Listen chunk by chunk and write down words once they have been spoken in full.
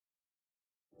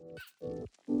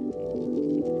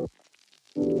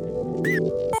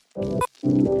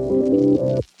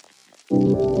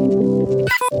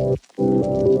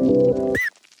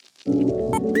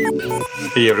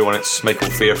Hey everyone, it's Michael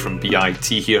Fair from BIT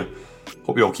here.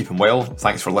 Hope you're all keeping well.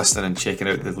 Thanks for listening and checking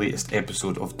out the latest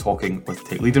episode of Talking with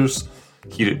Tech Leaders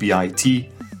here at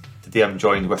BIT. Today I'm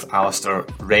joined with Alistair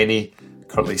Rennie,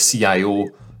 currently CIO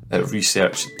at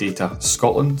Research Data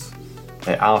Scotland.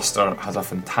 Alistair has a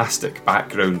fantastic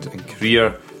background and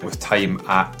career with time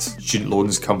at Student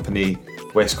Loans Company,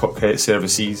 Westcott Credit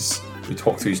Services. We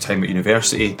talked through his time at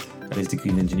university and his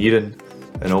degree in engineering,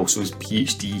 and also his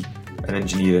PhD in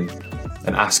engineering,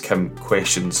 and ask him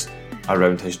questions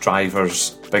around his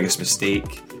drivers' biggest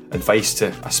mistake, advice to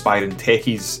aspiring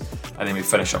techies, and then we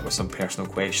finish up with some personal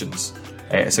questions.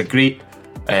 It's a great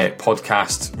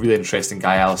podcast, really interesting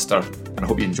guy, Alistair, and I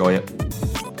hope you enjoy it.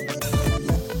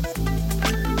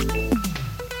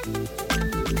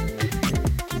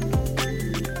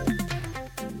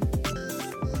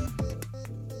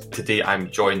 Today I'm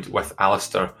joined with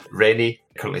Alistair Rennie,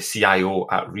 currently CIO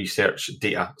at Research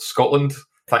Data Scotland.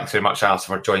 Thanks very much,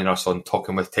 Alistair, for joining us on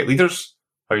Talking with Tech Leaders.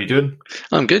 How are you doing?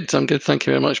 I'm good. Thank you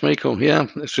very much, Michael. Yeah,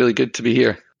 it's really good to be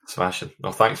here. Smashing.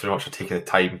 Well, thanks very much for taking the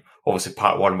time. Obviously,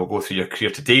 part one, we'll go through your career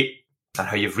to date and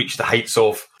how you've reached the heights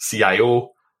of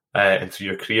CIO and through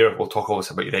your career. We'll talk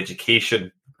obviously about your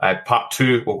education. Part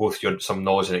two, we'll go through some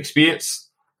knowledge and experience,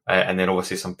 and then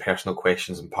obviously some personal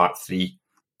questions in part three.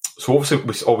 So obviously,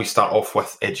 we always start off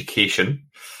with education,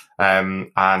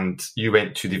 and you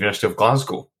went to the University of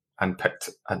Glasgow and picked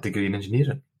a degree in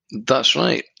engineering. That's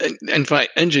right. In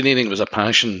fact, engineering was a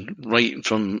passion right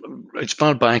from as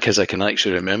far back as I can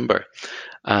actually remember.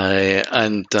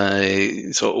 And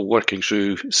sort of working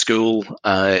through school,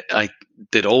 I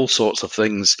did all sorts of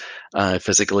things,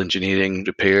 physical engineering,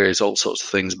 repairs, all sorts of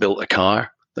things, built a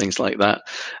car, things like that.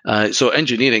 So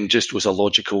engineering just was a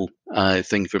logical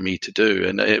thing for me to do,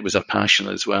 and it was a passion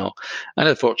as well. I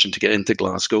had the fortune to get into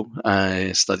Glasgow.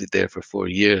 I studied there for 4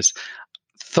 years.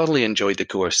 Thoroughly enjoyed the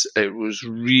course. It was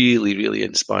really, really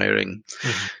inspiring.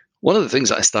 Mm-hmm. One of the things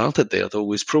that I started there, though,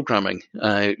 was programming.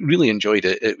 I really enjoyed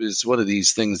it. It was one of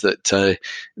these things that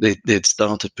they'd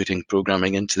started putting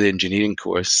programming into the engineering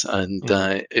course, and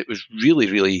it was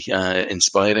really, really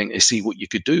inspiring to see what you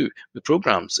could do with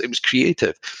programs. It was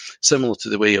creative, similar to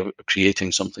the way of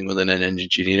creating something within an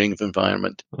engineering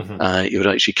environment. Mm-hmm. You were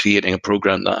actually creating a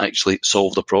program that actually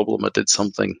solved a problem or did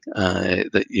something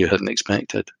that you hadn't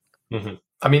expected. Mm-hmm.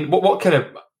 I mean, what kind of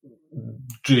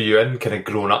drew you in, kind of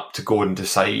growing up to go and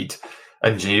decide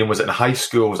engineering? Was it in high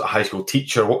school? Was it a high school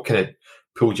teacher? What kind of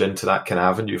pulled you into that kind of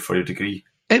avenue for your degree?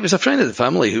 It was a friend of the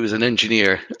family who was an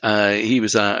engineer. He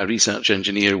was a research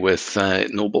engineer with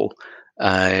Noble,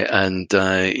 and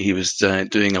he was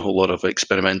doing a whole lot of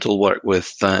experimental work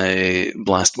with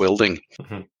blast welding.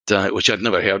 Mm-hmm. Which I'd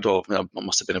never heard of. I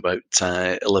must have been about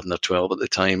 11 or 12 at the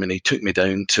time, and he took me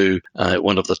down to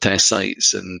one of the test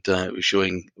sites and was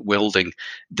showing welding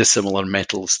dissimilar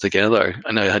metals together.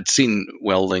 And I had seen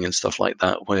welding and stuff like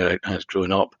that where I had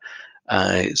grown up.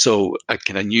 So I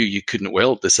kind of knew you couldn't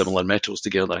weld dissimilar metals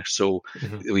together. So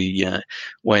we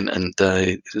went and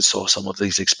saw some of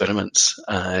these experiments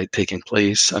taking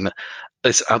place, and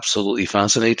it's absolutely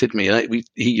fascinated me.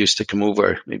 He used to come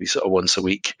over maybe sort of once a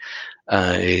week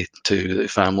to the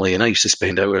family, and I used to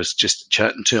spend hours just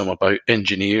chatting to him about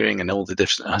engineering and all the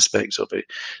different aspects of it.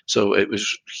 So it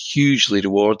was hugely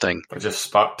rewarding. It just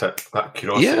sparked that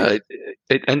curiosity.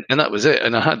 Yeah, and that was it.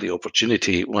 And I had the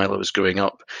opportunity while I was growing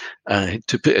up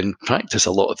to put in practice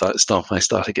a lot of that stuff. I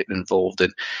started getting involved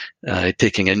in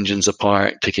taking engines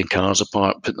apart, taking cars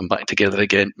apart, putting them back together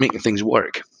again, making things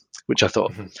work, which I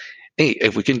thought, hey,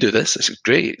 if we can do this, it's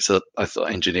great. So I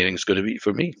thought engineering is going to be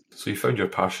for me. So you found your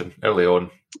passion early on.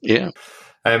 Yeah.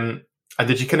 And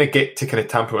did you kind of get to kind of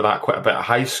tamper with that quite a bit at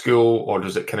high school, or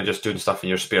was it kind of just doing stuff in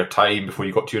your spare time before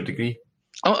you got to your degree?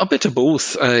 A bit of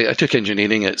both. I took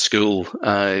engineering at school.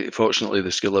 Fortunately,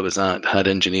 the school I was at had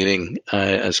engineering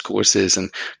as courses. And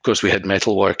of course, we had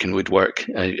metalwork and woodwork,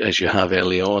 as you have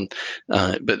early on.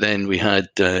 But then we had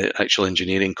actual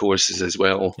engineering courses as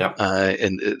well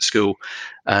at school.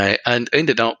 And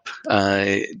ended up,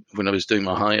 when I was doing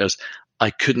my hires, I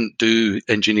couldn't do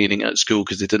engineering at school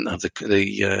because they didn't have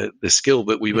the skill,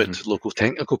 but we went to local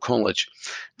technical college.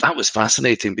 That was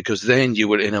fascinating because then you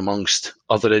were in amongst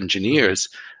other engineers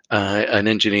and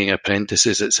engineering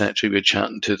apprentices, etc. We were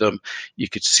chatting to them. You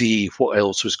could see what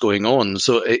else was going on.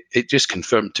 So it just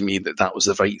confirmed to me that was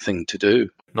the right thing to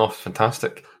do. No,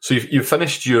 fantastic. So you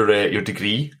finished your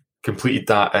degree, completed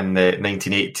that in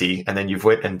 1980, and then you've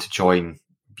went in to join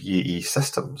BAE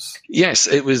Systems. Yes,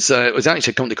 it was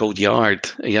actually a company called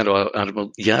YARD,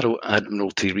 Yarrow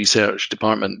Admiralty Research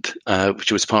Department,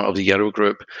 which was part of the Yarrow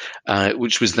Group,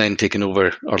 which was then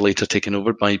later taken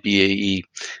over by BAE.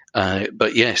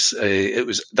 But yes,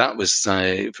 that was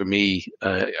for me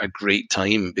a great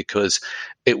time, because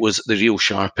it was the real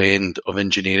sharp end of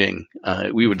engineering.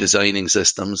 We were designing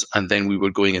systems, and then we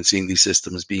were going and seeing these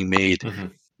systems being made. Mm-hmm.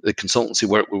 The consultancy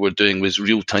work we were doing was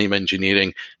real-time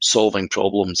engineering, solving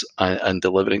problems and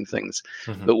delivering things.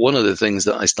 Mm-hmm. But one of the things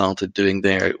that I started doing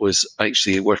there was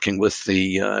actually working with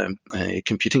the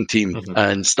computing team, Mm-hmm.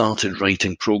 and started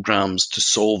writing programs to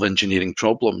solve engineering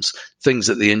problems, things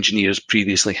that the engineers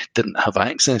previously didn't have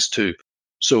access to.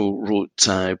 So wrote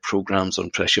programs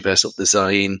on pressure vessel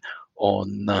design,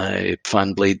 on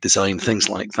fan blade design, things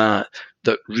like that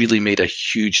really made a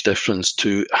huge difference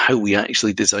to how we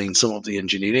actually design some of the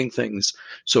engineering things.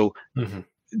 So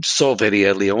saw very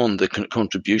early on the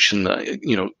contribution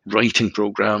that writing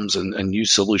programs and new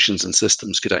solutions and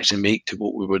systems could actually make to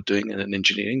what we were doing in an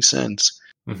engineering sense.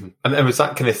 Mm-hmm. And was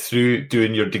that kind of through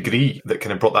doing your degree that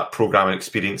kind of brought that programming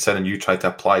experience in, and you tried to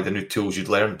apply the new tools you'd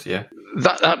learned? Yeah.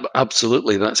 That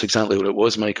absolutely, that's exactly what it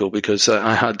was, Michael, because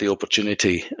I had the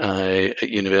opportunity at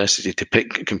university to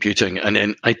pick computing, and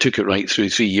then I took it right through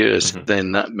 3 years. Mm-hmm.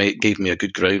 Then that gave me a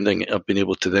good grounding. I've been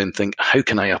able to then think, how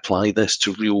can I apply this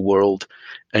to real world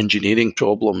engineering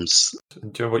problems? Do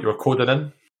you know what you were coding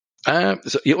in?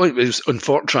 It was on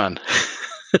Fortran.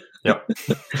 Yep.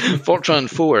 Fortran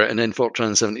 4 and then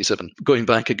Fortran 77. Going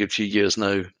back a good few years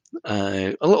now.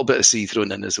 A little bit of C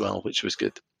thrown in as well, which was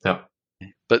good. Yeah.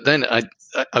 But then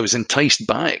I was enticed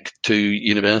back to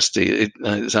university.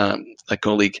 There's a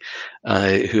colleague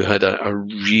who had a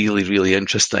really, really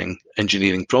interesting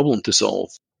engineering problem to solve.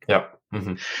 Yeah.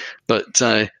 Mm-hmm. But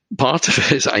part of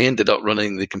it is I ended up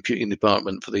running the computing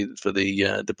department for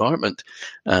the department,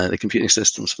 the computing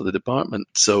systems for the department.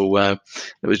 So it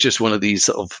was just one of these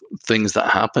sort of things that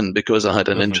happened because I had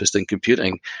an interest in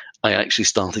computing. I actually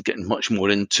started getting much more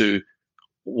into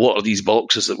what are these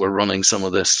boxes that we're running some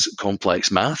of this complex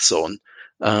maths on,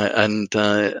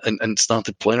 and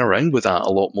started playing around with that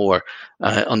a lot more,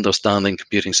 understanding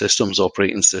computing systems,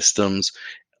 operating systems,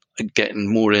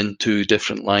 getting more into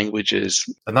different languages.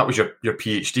 And that was your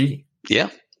PhD? Yeah,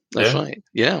 that's right.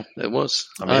 Yeah, it was.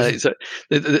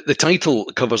 The title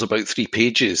covers about 3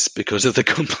 pages because of the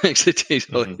complexity.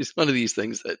 So it's one of these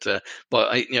things that,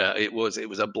 it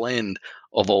was a blend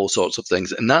of all sorts of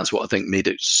things, and that's what I think made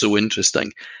it so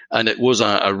interesting. And it was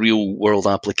a real world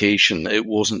application. It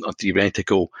wasn't a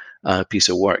theoretical piece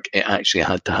of work. It actually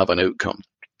had to have an outcome.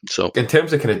 So, in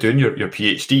terms of kind of doing your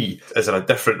PhD, is there a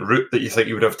different route that you think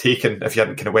you would have taken if you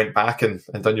hadn't kind of went back and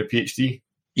done your PhD?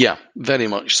 Yeah, very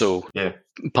much so. Yeah.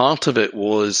 Part of it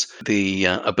was the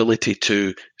ability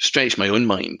to stretch my own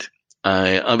mind.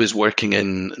 I was working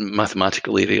in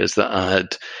mathematical areas that I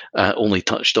had only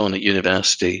touched on at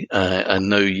university, and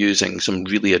now using some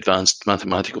really advanced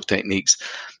mathematical techniques.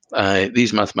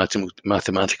 These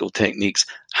mathematical techniques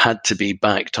had to be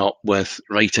backed up with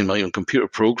writing my own computer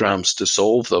programs to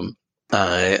solve them,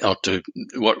 or to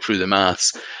work through the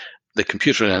maths. The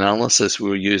computer analysis we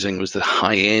were using was the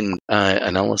high-end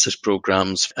analysis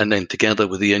programs, and then together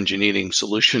with the engineering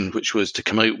solution, which was to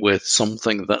come out with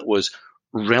something that was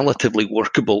relatively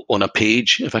workable on a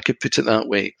page, if I could put it that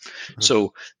way.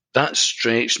 So that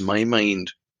stretched my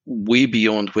mind way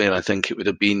beyond where I think it would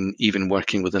have been even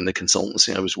working within the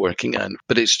consultancy I was working in.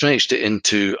 But it stretched it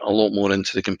into a lot more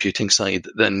into the computing side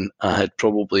than I had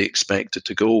probably expected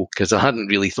to go, because I hadn't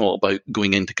really thought about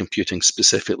going into computing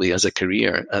specifically as a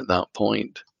career at that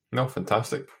point. No,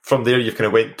 fantastic. From there, you've kind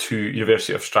of went to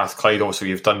University of Strathclyde. Also,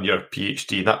 you've done your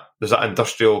PhD. And was that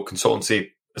industrial consultancy?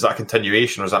 Is that a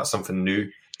continuation, or is that something new?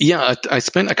 Yeah, I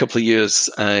spent a couple of years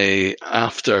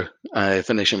after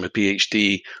finishing my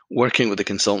PhD working with the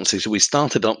consultancy. So we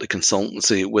started up the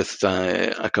consultancy with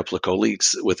a couple of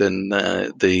colleagues within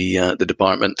the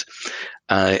department,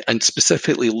 and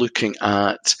specifically looking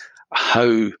at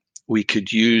how we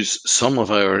could use some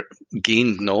of our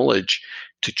gained knowledge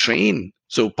to train.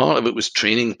 So part of it was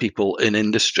training people in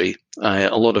industry.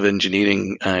 A lot of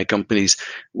engineering companies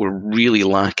were really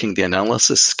lacking the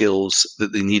analysis skills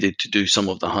that they needed to do some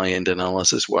of the high-end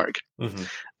analysis work.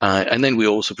 And then we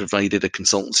also provided a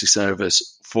consultancy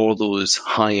service for those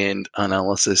high-end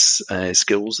analysis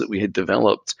skills that we had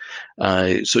developed.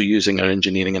 So using our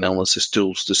engineering analysis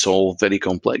tools to solve very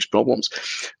complex problems.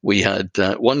 We had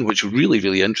one which was really,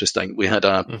 really interesting. We had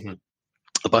a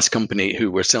bus company who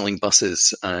were selling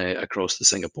buses across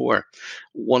Singapore.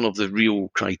 One of the real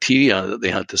criteria that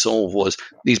they had to solve was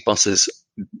these buses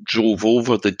drove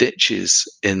over the ditches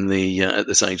in the at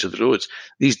the sides of the roads.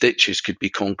 These ditches could be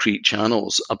concrete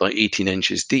channels about 18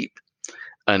 inches deep,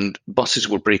 and buses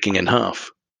were breaking in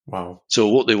half. Wow. So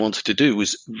what they wanted to do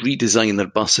was redesign their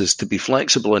buses to be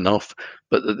flexible enough,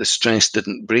 but that the stress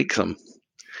didn't break them.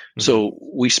 Mm-hmm. So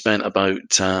we spent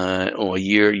about a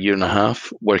year and a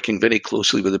half working very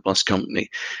closely with the bus company,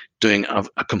 doing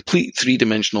a complete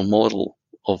three-dimensional model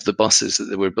of the buses that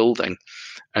they were building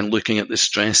and looking at the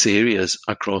stress areas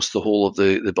across the whole of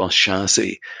the bus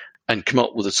chassis, and come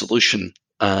up with a solution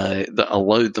that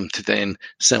allowed them to then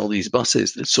sell these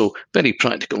buses. So very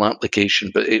practical application,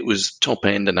 but it was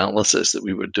top-end analysis that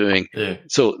we were doing. Yeah.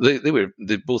 So both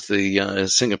the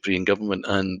Singaporean government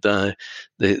and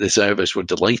the service were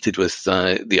delighted with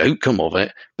the outcome of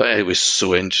it, but it was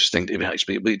so interesting to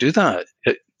actually be able to do that.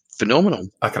 Phenomenal.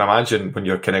 I can imagine when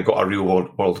you're kind of got a real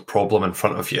world problem in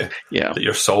front of you that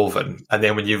you're solving, and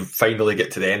then when you finally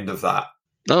get to the end of that.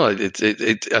 No, I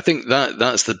think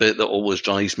that's the bit that always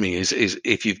drives me is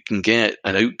if you can get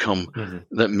an outcome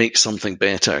that makes something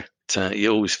better,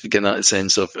 you always get that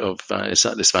sense of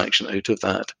satisfaction out of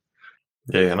that.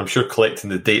 Yeah, and I'm sure collecting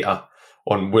the data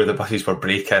on where the buses were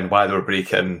breaking, why they were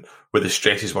breaking, where the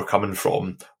stresses were coming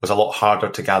from was a lot harder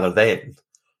to gather then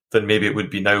than maybe it would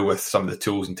be now with some of the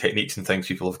tools and techniques and things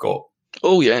people have got.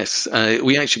 Oh, yes.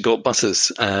 We actually got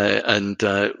buses and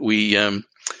we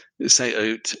set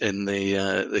out in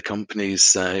the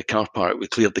company's car park. We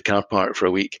cleared the car park for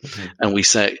a week and we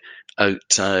set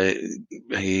out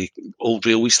old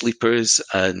railway sleepers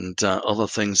and other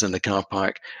things in the car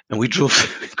park, and we got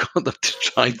them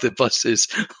to drive the buses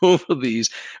over these.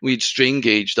 We'd strain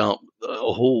gauged up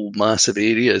a whole massive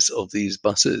areas of these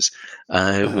buses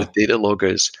with data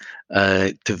loggers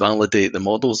to validate the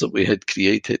models that we had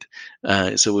created.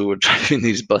 So we were driving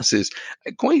these buses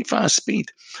at quite fast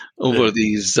speed over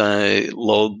these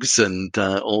logs and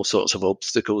all sorts of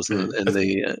obstacles.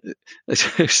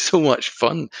 It's so much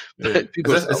fun.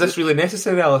 Is this really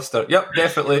necessary, Alistair? Yep,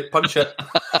 definitely. Punch it.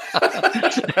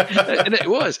 And it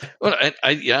was. Well,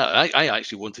 I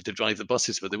actually wanted to drive the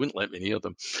buses, but they wouldn't let me near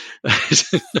them.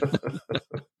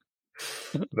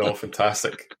 No,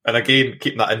 fantastic. And again,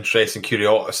 keeping that interest and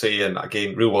curiosity, and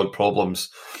again, real world problems.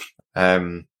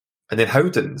 And then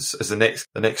Howdens is the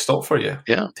next stop for you.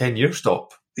 Yeah, 10-year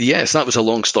stop. Yes, that was a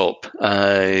long stop.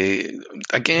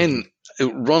 Again,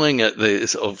 running at the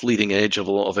sort of leading edge of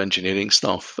a lot of engineering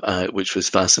stuff, which was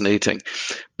fascinating.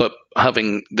 But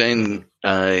having then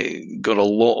got a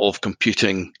lot of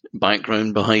computing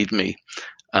background behind me,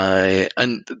 and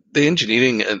the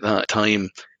engineering at that time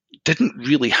didn't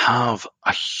really have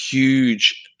a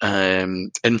huge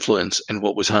influence in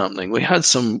what was happening. We had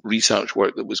some research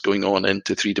work that was going on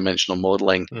into three-dimensional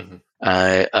modeling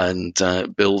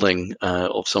and building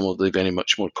of some of the very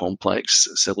much more complex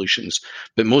solutions,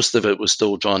 but most of it was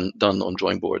still done on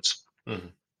drawing boards.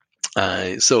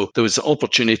 So there was an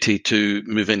opportunity to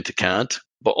move into CAD,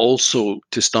 but also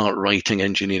to start writing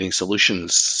engineering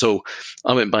solutions. So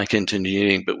I went back into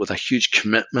engineering, but with a huge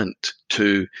commitment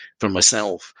for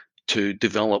myself to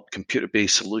develop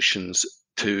computer-based solutions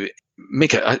to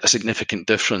make a significant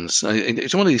difference.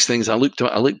 It's one of these things I look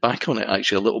back on it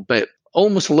actually a little bit,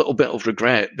 almost a little bit of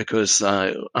regret, because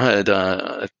I had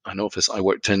an office I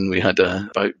worked in. We had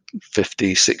about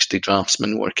 50, 60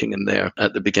 draftsmen working in there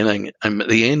at the beginning. And at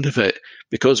the end of it,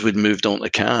 because we'd moved on to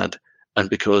CAD and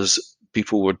because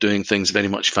people were doing things very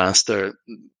much faster,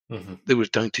 they were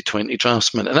down to 20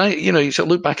 draftsmen. And you sort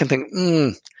of look back and think,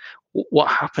 what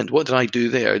happened? What did I do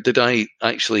there? Did I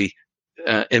actually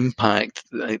impact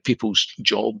people's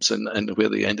jobs and where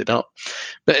they ended up?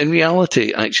 But in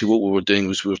reality, actually, what we were doing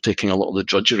was we were taking a lot of the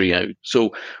drudgery out.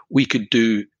 So we could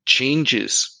do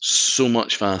changes so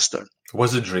much faster.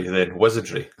 Wizardry.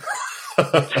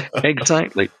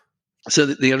 Exactly. So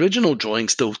the original drawing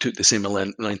still took the same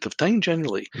length of time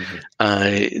generally,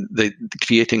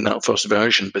 creating that first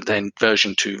version, but then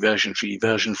version 2, version 3,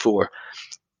 version 4,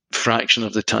 fraction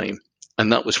of the time.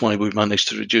 And that was why we managed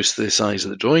to reduce the size of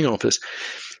the drawing office.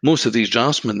 Most of these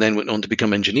draftsmen then went on to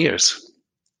become engineers,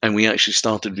 and we actually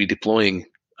started redeploying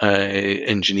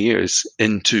engineers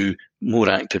into more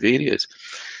active areas.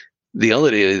 The other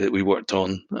area that we worked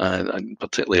on, and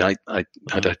particularly I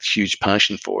had a huge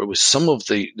passion for, was some of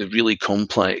the really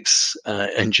complex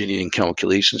engineering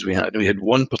calculations we had. We had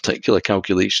one particular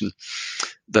calculation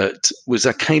that was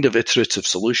a kind of iterative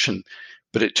solution,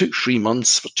 but it took 3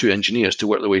 months for 2 engineers to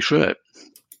work their way through it.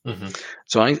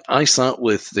 So I sat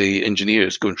with the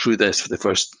engineers going through this for the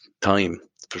first time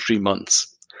for 3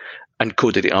 months and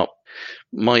coded it up.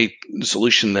 My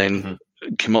solution then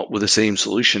come up with the same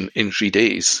solution in 3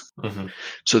 days. Mm-hmm.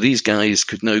 So these guys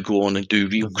could now go on and do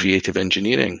real creative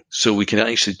engineering. So we can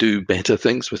actually do better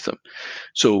things with them.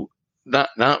 So that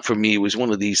for me was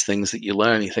one of these things that you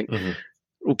learn. You think,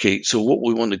 okay, so what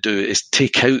we want to do is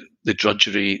take out the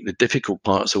drudgery, the difficult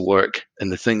parts of work,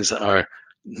 and the things that are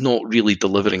not really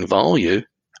delivering value,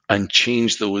 and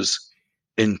change those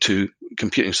into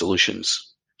computing solutions.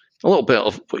 A little bit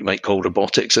of what you might call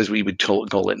robotics, as we would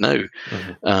call it now.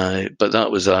 But that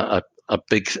was a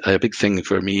big thing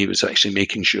for me, was actually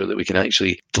making sure that we can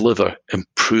actually deliver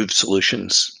improved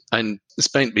solutions. And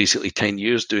spent basically 10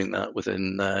 years doing that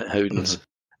within Howdens.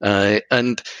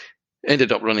 And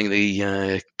ended up running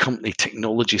the company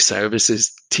technology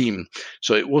services team.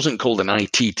 So it wasn't called an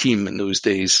IT team in those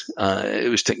days. It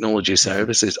was technology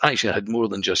services. Actually, I had more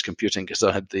than just computing, because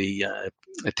I had the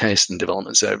test and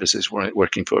development services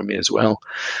working for me as well.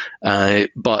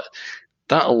 But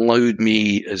that allowed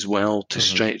me as well to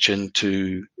stretch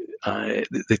into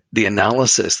the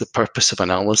analysis, the purpose of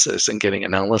analysis, and getting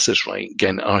analysis right,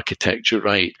 getting architecture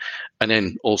right, and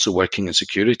then also working in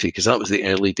security, because that was the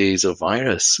early days of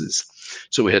viruses.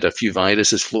 So we had a few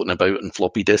viruses floating about on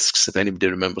floppy disks, if anybody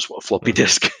remembers what a floppy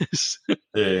disk is.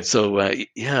 So,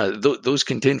 those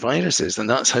contain viruses, and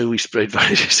that's how we spread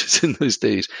viruses in those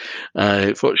days.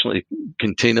 Fortunately,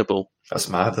 containable. That's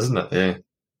mad, isn't it? Yeah.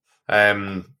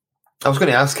 I was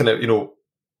going to ask,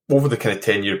 over the kind of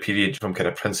 10-year period from kind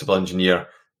of principal engineer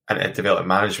and a development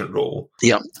management role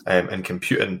in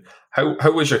computing,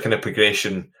 how was your kind of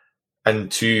progression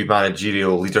into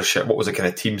managerial leadership? What was the kind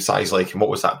of team size like, and what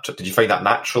was that? Did you find that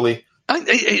naturally?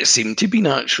 It seemed to be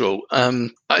natural.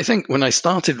 I think when I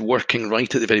started working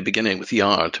right at the very beginning with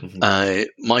Yard,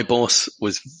 my boss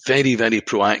was very, very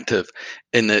proactive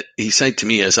in that he said to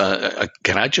me as a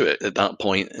graduate at that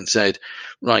point, and said,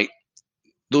 right,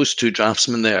 those two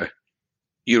draftsmen there,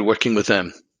 you're working with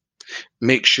them.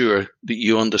 Make sure that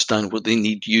you understand what they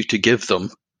need you to give them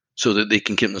so that they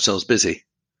can keep themselves busy.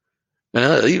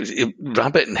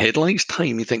 Rabbit in headlights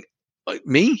time. You think,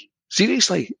 me?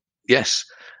 Seriously? Yes.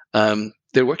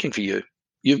 They're working for you.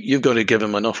 You've got to give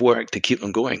them enough work to keep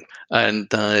them going. And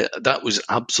that was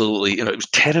absolutely, it was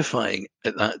terrifying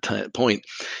at that point.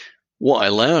 What I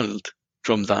learned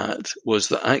from that was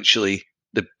that actually,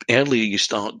 the earlier you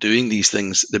start doing these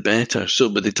things, the better. So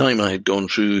by the time I had gone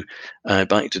through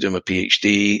back to do my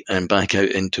PhD and back out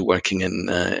into working in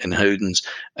Howdens,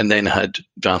 and then had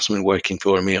draftsmen working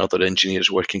for me, other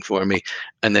engineers working for me,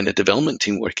 and then a development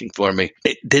team working for me,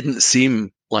 it didn't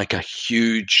seem like a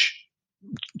huge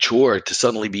chore to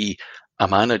suddenly be a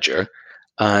manager.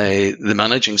 The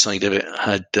managing side of it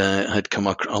had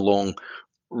come along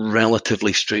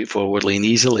relatively straightforwardly and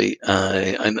easily,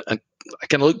 and I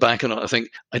can look back on it. I think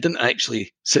I didn't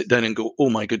actually sit down and go, "Oh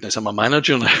my goodness, I'm a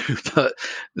manager now," but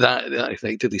that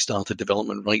effectively started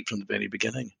development right from the very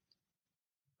beginning.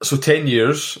 So 10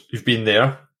 years you've been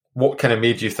there. What kind of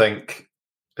made you think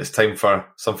it's time for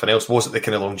something else? Was it the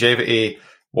kind of longevity?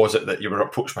 Was it that you were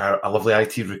approached by a lovely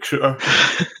IT recruiter?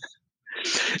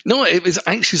 No, it was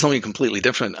actually something completely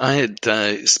different. I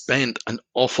had spent an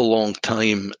awful long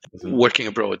time working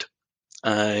abroad.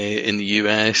 In the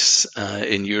US,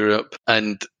 in Europe,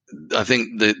 and I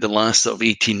think the last sort of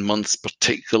 18 months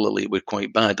particularly were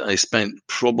quite bad. I spent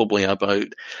probably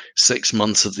about 6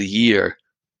 months of the year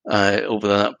over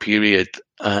that period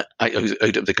I was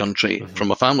out of the country.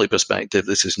 From a family perspective,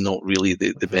 this is not really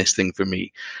the best thing for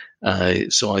me.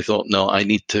 So I thought, no, I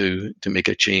need to make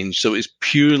a change. So it's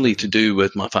purely to do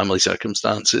with my family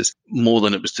circumstances more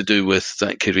than it was to do with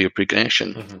that career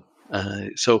progression.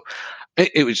 So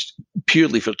it was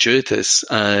purely fortuitous.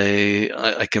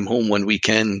 I came home one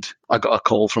weekend. I got a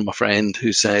call from a friend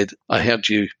who said, "I heard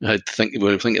you were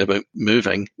thinking about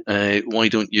moving. Why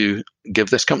don't you give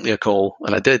this company a call?"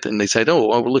 And I did. And they said,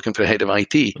 "Oh, we're looking for a head of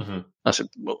IT." I said,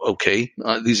 well, "Okay,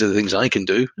 these are the things I can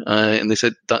do." And they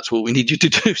said, "That's what we need you to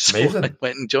do." So amazing. I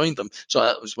went and joined them. So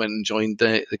that was when I joined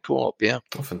the co-op. Yeah.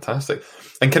 Oh, fantastic.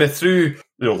 And kind of through,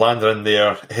 landing in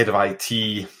there, head of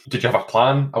IT, did you have a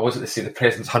plan? I wasn't to say the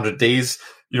president's 100 days.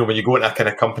 When you go into a kind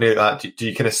of company like that, do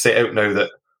you kind of set out now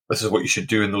that this is what you should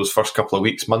do in those first couple of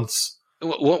weeks, months?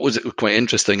 What was quite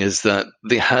interesting is that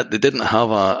they didn't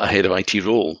have a head of IT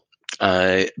role,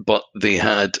 but they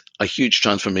had a huge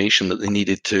transformation that they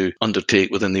needed to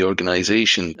undertake within the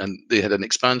organization, and they had an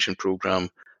expansion program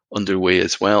underway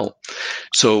as well.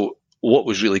 So what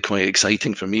was really quite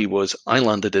exciting for me was I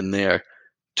landed in there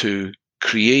to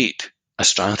create a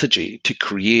strategy, to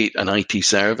create an IT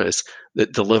service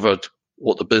that delivered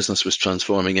what the business was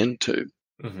transforming into.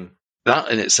 that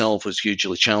in itself was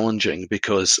hugely challenging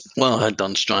because while I had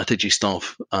done strategy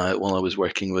stuff while I was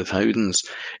working with Howdens,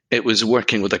 it was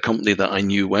working with a company that I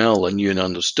knew well and knew and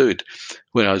understood,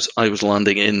 whereas I was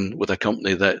landing in with a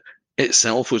company that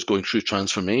itself was going through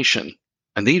transformation,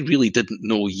 and they really didn't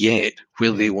know yet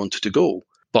where they wanted to go.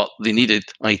 But they needed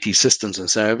IT systems and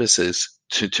services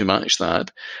to match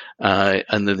that.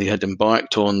 And then they had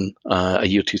embarked on a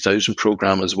year 2000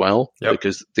 program as well,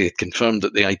 because they had confirmed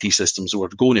that the IT systems were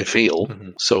going to fail.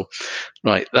 So,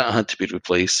 right, that had to be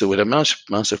replaced. So we had a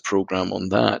massive program on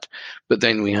that. But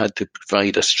then we had to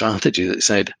provide a strategy that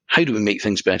said, how do we make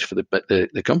things better for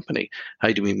the company?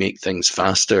 How do we make things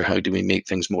faster? How do we make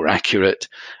things more accurate,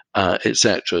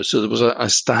 etc.? So there was a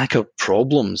stack of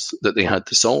problems that they had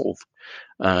to solve.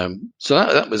 So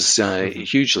that was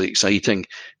hugely exciting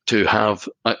to have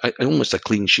almost a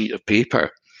clean sheet of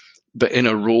paper, but in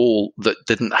a role that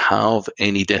didn't have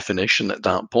any definition at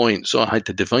that point. So I had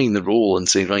to define the role and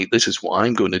say, right, this is what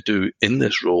I'm going to do in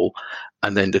this role,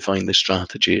 and then define the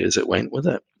strategy as it went with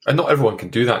it. And not everyone can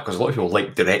do that because a lot of people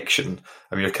like direction.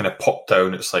 I mean, you're kind of popped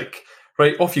down. It's like,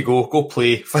 right, off you go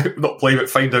play, not play, but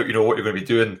find out, what you're going to be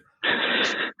doing.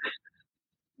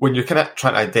 When you're kind of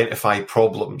trying to identify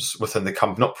problems within the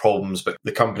company, not problems, but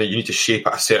the company, you need to shape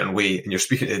it a certain way, and you're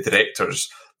speaking to the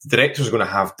directors are going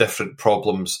to have different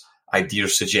problems,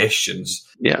 ideas, suggestions.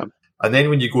 Yeah. And then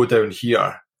when you go down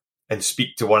here and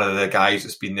speak to one of the guys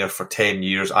that's been there for 10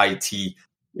 years, IT,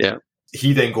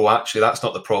 he then go, actually, that's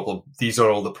not the problem. These are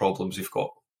all the problems we've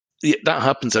got. Yeah, that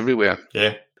happens everywhere.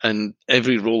 Yeah. And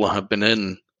every role I have been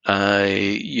in,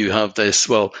 you have this,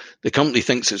 well, the company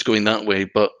thinks it's going that way,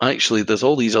 but actually there's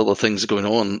all these other things going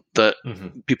on that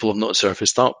people have not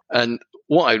surfaced up. And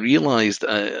what I realized,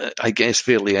 I guess,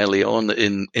 fairly early on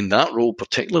in that role,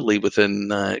 particularly within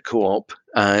Co-op,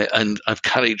 and I've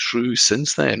carried through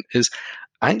since then, is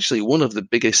actually one of the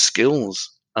biggest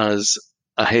skills as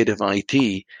a head of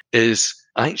IT is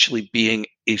actually being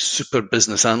a super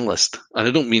business analyst. And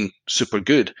I don't mean super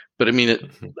good, but I mean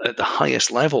at the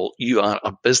highest level, you are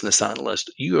a business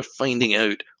analyst. You are finding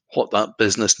out what that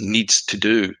business needs to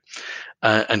do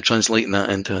and translating that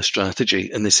into a strategy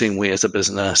in the same way as a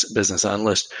business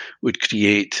analyst would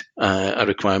create a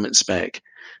requirement spec.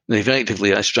 And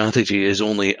effectively, a strategy is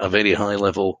only a very high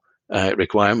level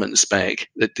requirement spec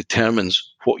that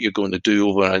determines what you're going to do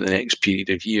over the next period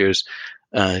of years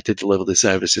to deliver the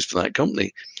services for that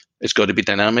company. It's got to be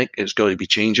dynamic. It's got to be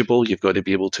changeable. You've got to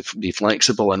be able to be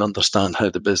flexible and understand how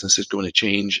the business is going to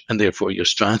change, and therefore your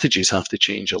strategies have to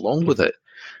change along with it.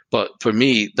 But for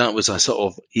me, that was a sort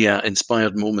of,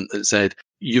 inspired moment that said,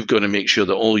 you've got to make sure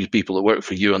that all you people that work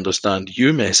for you understand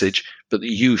your message, but that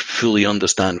you fully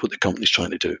understand what the company's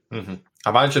trying to do.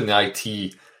 Imagine the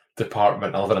IT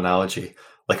department, I'll have an analogy,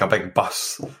 like a big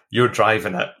bus. You're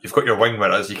driving it. You've got your wing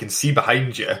mirrors. You can see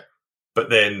behind you,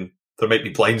 but then there might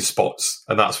be blind spots,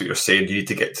 and that's what you're saying. You need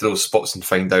to get to those spots and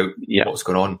find out what's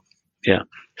going on.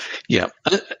 Yeah,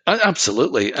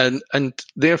 absolutely. And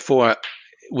therefore,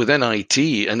 within IT,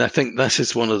 and I think this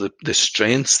is one of the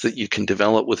strengths that you can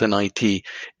develop within IT,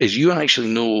 is you actually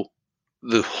know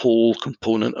the whole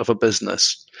component of a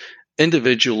business.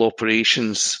 Individual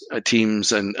operations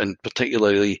teams and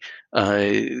particularly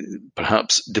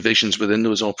perhaps divisions within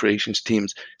those operations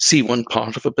teams see one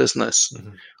part of a business.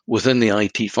 Within the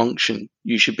IT function,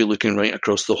 you should be looking right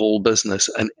across the whole business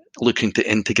and looking to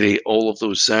integrate all of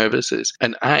those services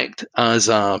and act as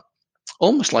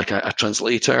almost like a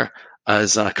translator,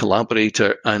 as a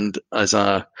collaborator, and as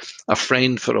a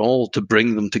friend for all, to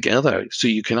bring them together so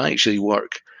you can actually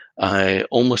work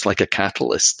almost like a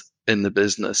catalyst in the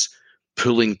business,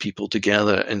 pulling people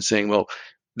together and saying, well,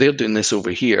 they're doing this over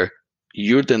here,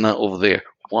 you're doing that over there.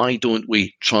 Why don't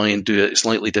we try and do it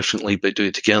slightly differently, but do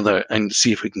it together and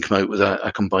see if we can come out with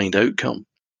a combined outcome?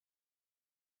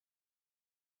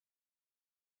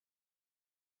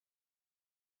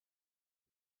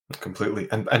 Completely.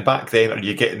 And back then, are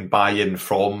you getting buy-in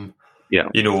from, the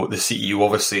CEO,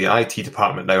 obviously, an IT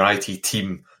department now, an IT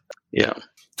team?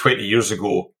 20 years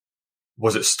ago,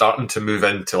 was it starting to move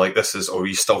into like, are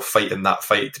we still fighting that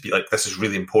fight to be like, this is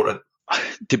really important?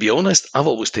 To be honest, I've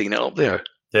always taken it up there.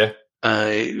 Yeah.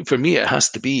 For me, it has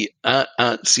to be at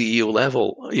CEO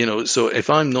level, so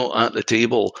if I'm not at the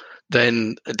table,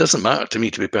 then it doesn't matter to me,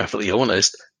 to be perfectly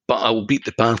honest, but I will beat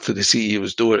the path to the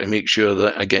CEO's door to make sure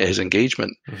that I get his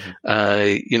engagement.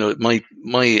 My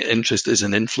interest is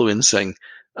in influencing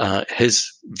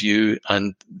his view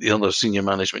and the other senior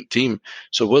management team.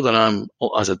 So whether I'm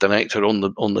as a director at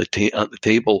the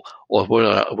table or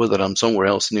whether I'm somewhere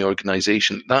else in the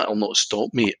organization, that will not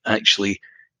stop me actually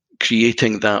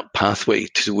creating that pathway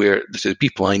to where to the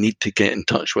people I need to get in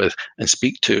touch with and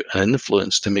speak to and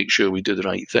influence to make sure we do the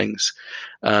right things.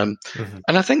 And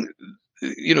I think,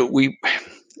 we,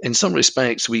 in some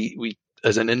respects, we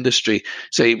as an industry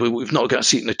say, well, we've not got a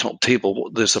seat in the top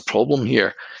table. There's a problem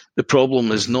here. The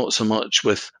problem is not so much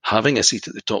with having a seat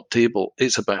at the top table.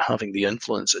 It's about having the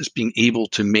influence. It's being able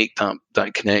to make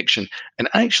that connection and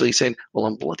actually saying, well,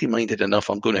 I'm bloody minded enough.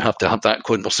 I'm going to have that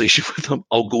conversation with them.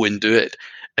 I'll go and do it.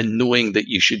 And knowing that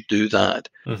you should do that.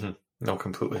 No,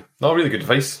 completely. No, really good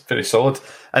advice. Very solid.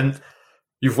 And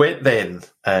you've went then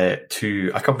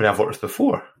to a company I've worked with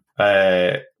before.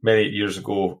 Many years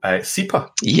ago,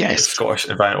 SEPA, yes, the Scottish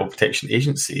Environmental Protection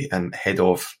Agency, and head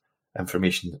of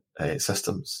information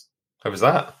systems. How was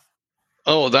that?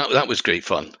 Oh, that was great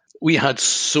fun. We had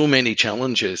so many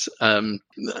challenges.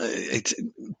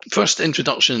 First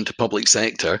introduction to public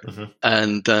sector,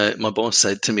 and my boss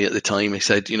said to me at the time, he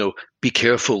said, be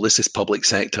careful, this is public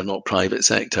sector, not private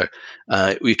sector.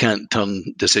 We can't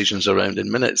turn decisions around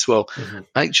in minutes. Well,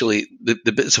 actually,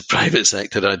 the bits of private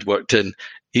sector I'd worked in,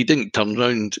 he didn't turn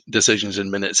around decisions in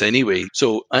minutes anyway.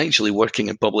 So actually working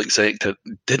in public sector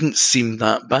didn't seem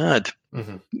that bad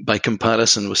by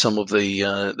comparison with some of the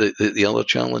other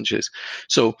challenges.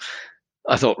 So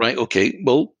I thought, right, okay,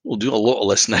 well, we'll do a lot of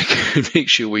listening and make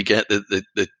sure we get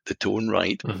the tone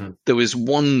right. There was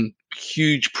one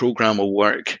huge program of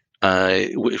work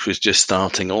which was just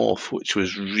starting off, which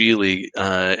was really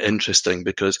interesting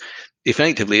because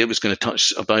effectively it was going to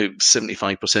touch about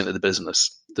 75% of the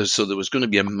business. So there was going to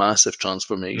be a massive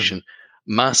transformation,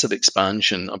 massive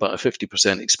expansion, about a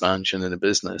 50% expansion in the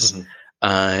business.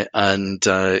 And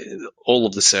all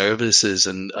of the services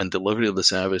and delivery of the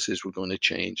services were going to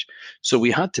change. So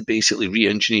we had to basically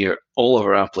re-engineer all of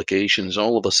our applications,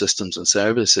 all of our systems and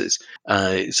services.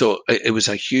 So it was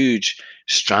a huge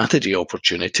strategy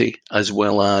opportunity as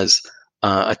well as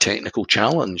a technical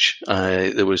challenge.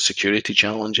 There was security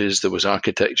challenges, there was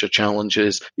architecture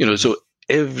challenges, so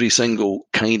every single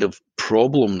kind of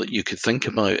problem that you could think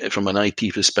about from an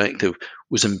IT perspective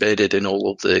was embedded in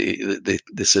all of the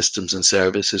systems and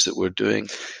services that we're doing.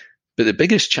 But the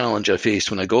biggest challenge I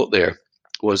faced when I got there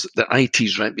was that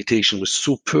IT's reputation was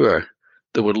so poor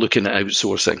that we're looking at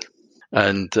outsourcing.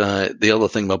 And the other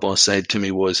thing my boss said to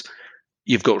me was,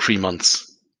 you've got 3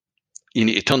 months. You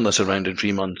need to turn this around in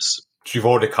 3 months. So you've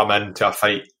already come into a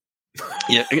fight.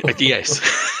 Yeah. Yes.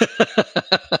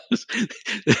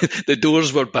 The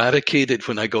doors were barricaded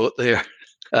when I got there,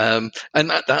 and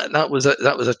that was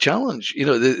a challenge.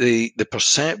 The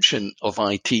perception of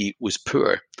IT was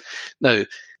poor. Now,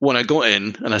 when I got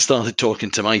in and I started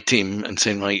talking to my team and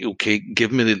saying, right, okay,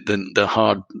 give me the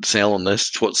hard sell on this.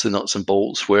 What's the nuts and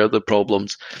bolts? Where are the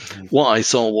problems? What I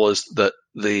saw was that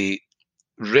the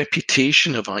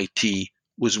reputation of IT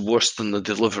was worse than the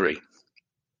delivery.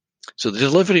 So the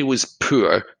delivery was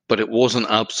poor, but it wasn't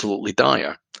absolutely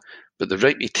dire. But the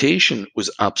reputation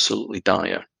was absolutely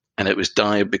dire, and it was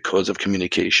dire because of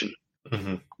communication.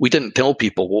 We didn't tell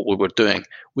people what we were doing.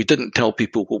 We didn't tell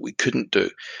people what we couldn't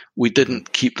do. We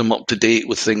didn't keep them up to date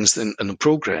with things in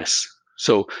progress.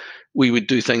 So we would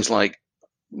do things like,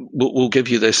 we'll give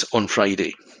you this on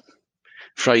Friday.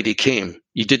 Friday came.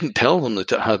 You didn't tell them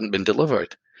that it hadn't been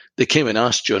delivered. They came and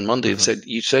asked you on Monday and said,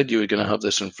 you said you were going to have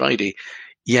this on Friday.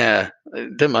 Yeah, I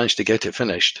didn't manage to get it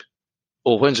finished.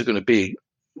 Oh, when's it going to be?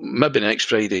 Maybe next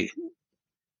Friday.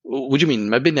 What do you mean,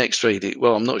 maybe next Friday?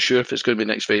 Well, I'm not sure if it's going to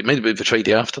be next Friday. Maybe the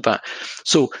Friday after that.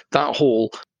 So that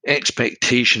whole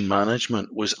expectation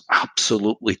management was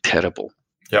absolutely terrible.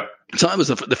 Yep. So that was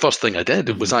the first thing I did.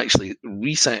 It was actually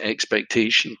reset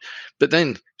expectation, but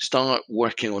then start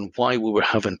working on why we were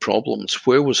having problems.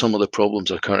 Where were some of the problems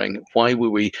occurring? Why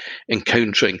were we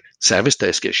encountering service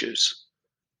desk issues?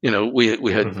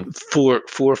 We had four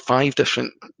or five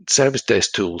different service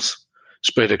desk tools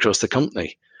spread across the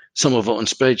company. Some of it on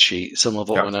spreadsheet, some of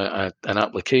it on an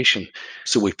application.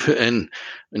 So we put in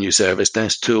a new service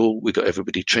desk tool. We got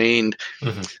everybody trained,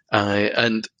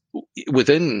 and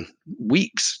within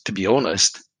weeks, to be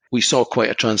honest, we saw quite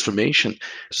a transformation.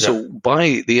 So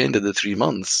by the end of the 3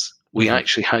 months, we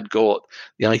actually had got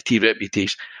the IT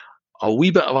reputation. A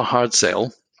wee bit of a hard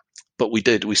sell, but we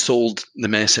did. We sold the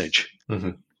message.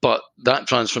 But that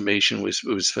transformation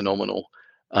was phenomenal.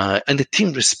 And the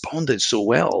team responded so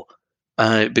well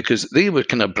because they were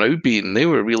kind of browbeaten. They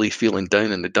were really feeling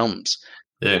down in the dumps.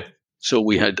 Yeah. So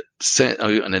we had set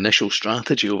out an initial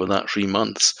strategy over that 3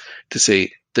 months to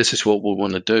say, this is what we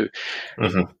want to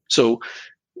do. So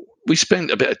we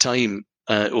spent a bit of time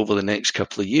over the next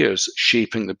couple of years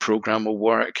shaping the program of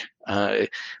work,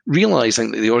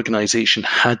 realizing that the organization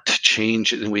had to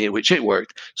change the way in which it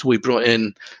worked. So we brought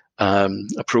in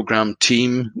a program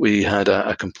team. We had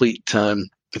a complete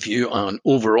view on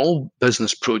overall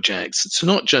business projects. So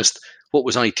not just what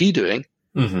was IT doing,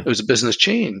 it was a business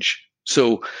change.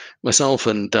 So myself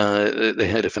and the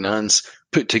head of finance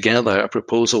put together a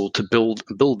proposal to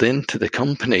build into the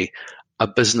company a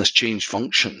business change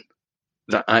function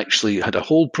that actually had a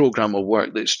whole program of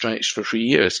work that stretched for 3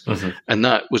 years. And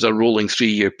that was a rolling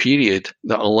 3-year period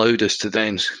that allowed us to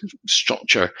then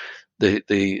structure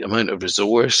the amount of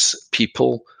resource,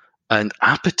 people, and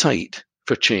appetite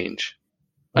for change,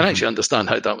 and actually understand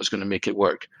how that was going to make it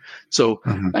work. So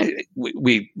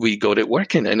we got it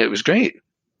working, and it was great.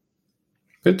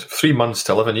 Good. 3 months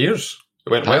to 11 years.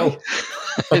 It went well.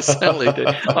 It certainly did.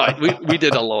 We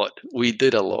did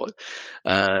a lot.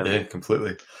 Yeah,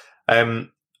 completely. And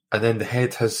then the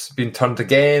head has been turned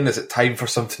again. Is it time for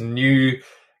something new?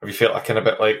 Have you felt kind of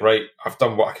bit like, right, I've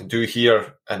done what I can do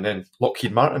here, and then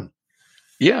Lockheed Martin?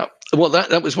 Yeah. Well,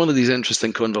 that was one of these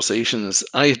interesting conversations.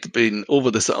 I had been,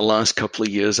 over the sort of last couple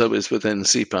of years I was within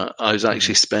SEPA, I was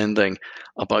actually spending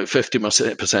about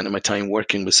 50% of my time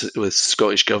working with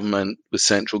Scottish Government, with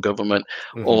central government,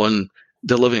 on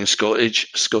delivering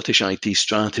Scottish IT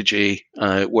strategy,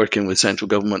 working with central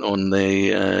government on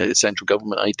the central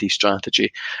government IT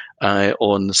strategy,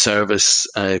 on service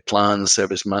plans,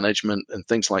 service management, and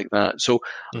things like that. So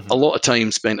a lot of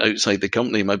time spent outside the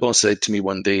company. My boss said to me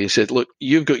one day, he said, look,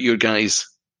 you've got your guys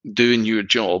doing your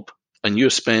job, and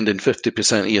you're spending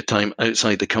 50% of your time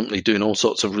outside the company doing all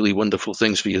sorts of really wonderful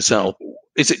things for yourself.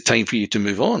 Is it time for you to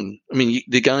move on? I mean,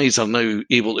 the guys are now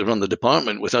able to run the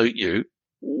department without you.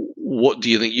 What do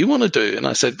you think you want to do? And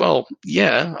I said, well,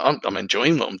 yeah, I'm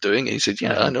enjoying what I'm doing. He said,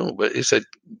 yeah, I know. But he said,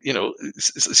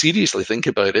 seriously think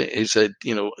about it. He said,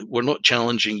 we're not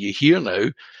challenging you here now.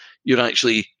 You're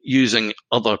actually using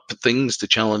other things to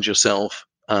challenge yourself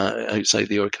outside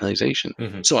the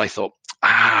organization. So I thought,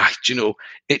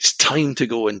 it's time to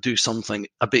go and do something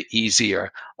a bit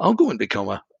easier. I'll go and become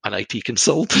an IT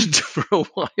consultant for a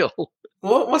while.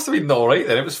 Well, it must have been all right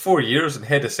then. It was 4 years in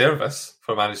head of service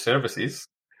for managed services.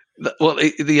 Well,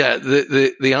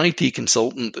 the IT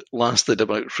consultant lasted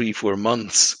about 3-4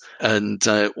 months. And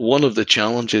one of the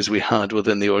challenges we had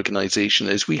within the organization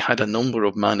is we had a number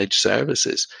of managed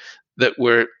services that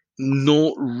were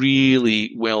not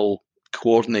really well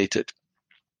coordinated.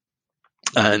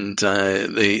 And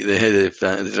the head of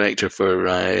the director for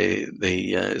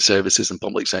the services and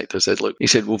public sector said, look, he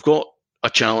said, we've got a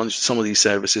challenge. Some of these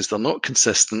services, they're not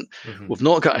consistent. We've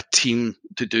not got a team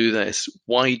to do this.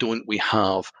 Why don't we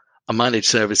have a managed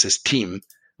services team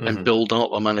and build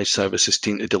up a managed services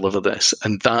team to deliver this?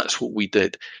 And that's what we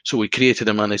did. So we created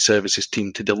a managed services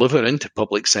team to deliver into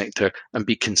public sector and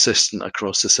be consistent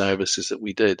across the services that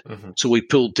we did. So we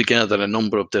pulled together a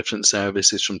number of different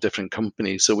services from different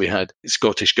companies. So we had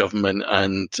Scottish Government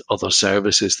and other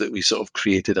services that we sort of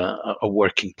created a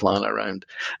working plan around.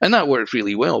 And that worked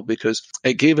really well because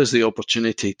it gave us the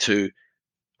opportunity to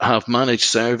have managed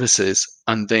services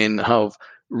and then have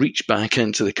reach back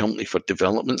into the company for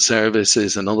development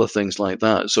services and other things like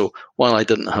that. So while I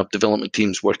didn't have development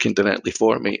teams working directly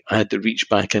for me, I had to reach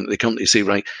back into the company to say,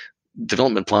 right,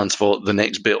 development plans for the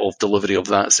next bit of delivery of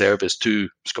that service to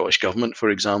Scottish Government, for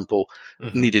example,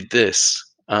 needed this,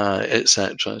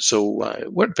 etc. So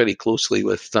worked very closely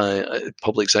with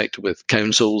public sector, with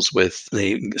councils, with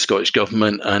the Scottish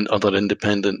Government and other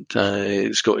independent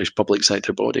Scottish public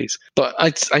sector bodies. But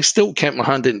I still kept my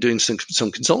hand in doing some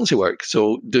consultancy work,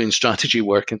 so doing strategy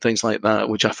work and things like that,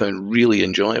 which I found really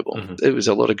enjoyable. It was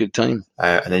a lot of good time.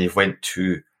 And then you went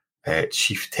to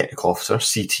Chief Technical Officer,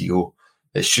 CTO,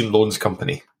 at Student Loans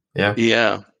Company.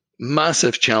 Yeah.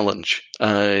 Massive challenge.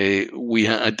 I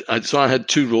had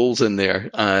 2 roles in there.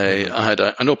 I had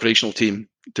an operational team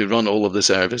to run all of the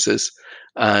services,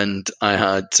 and I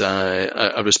had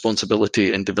a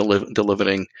responsibility in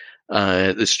delivering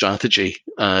the strategy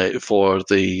for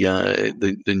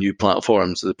the new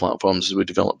platforms, the platforms as we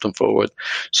developed them forward.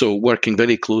 So working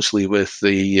very closely with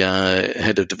the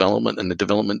head of development and the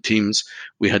development teams,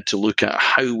 we had to look at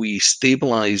how we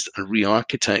stabilized and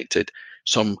re-architected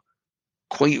some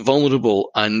quite vulnerable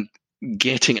and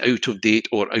getting out of date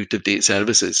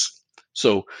services.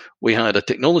 So we had a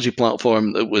technology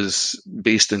platform that was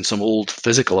based in some old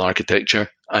physical architecture,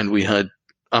 and we had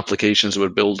applications that were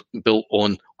built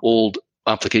on old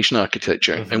application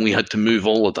architecture, and we had to move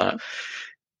all of that.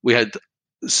 We had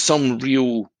some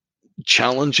real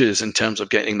challenges in terms of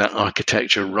getting that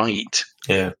architecture right.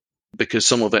 Yeah. Because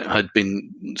some of it had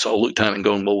been sort of looked at and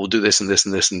going, well, we'll do this and this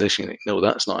and this and this. You think, no,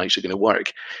 that's not actually going to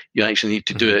work. You actually need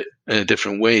to do it in a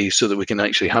different way so that we can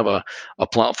actually have a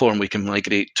platform we can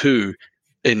migrate to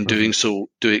in doing so,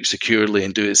 do it securely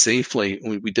and do it safely.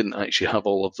 We didn't actually have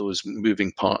all of those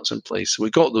moving parts in place. So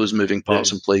we got those moving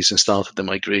parts in place and started the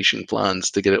migration plans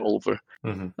to get it over.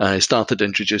 Started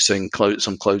introducing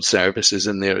some cloud services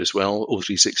in there as well,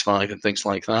 O365 and things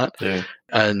like that.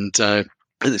 And at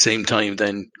the same time,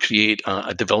 then create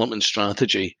a development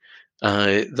strategy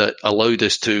that allowed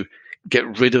us to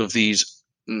get rid of these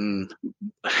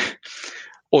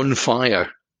on-fire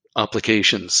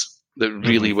applications that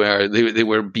really were, they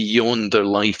were beyond their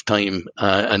lifetime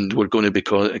and were going to be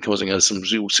causing us some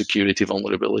real security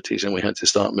vulnerabilities, and we had to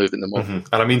start moving them on.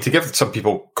 And I mean, to give some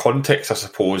people context, I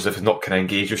suppose, if they've not kind of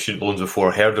engaged with student loans before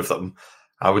or heard of them,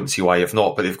 I wouldn't see why you've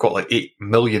not, but they've got like 8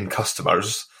 million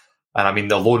customers. And I mean,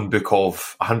 the loan book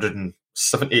of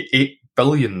 178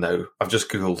 billion now, I've just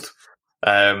Googled.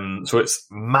 So it's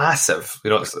massive. You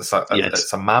know,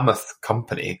 it's a mammoth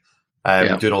company.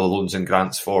 Doing all the loans and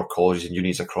grants for colleges and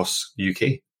unis across the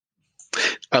UK.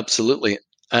 Absolutely.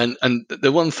 And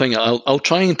the one thing I'll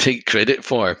try and take credit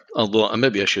for, although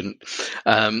maybe I shouldn't,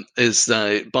 is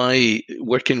by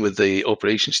working with the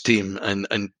operations team and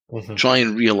try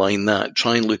and realign that,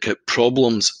 try and look at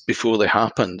problems before they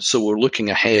happen. So we're looking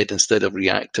ahead instead of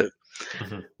reactive.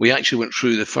 We actually went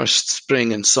through the first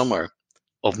spring and summer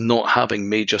of not having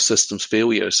major systems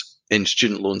failures in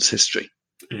student loans history.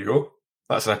 There you go.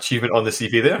 That's an achievement on the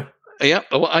CV there. Yeah,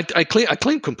 well, I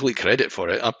claim complete credit for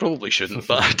it. I probably shouldn't,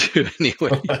 but I do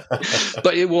anyway.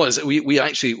 But it was.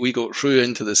 We got through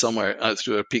into the summer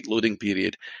through our peak loading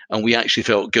period, and we actually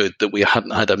felt good that we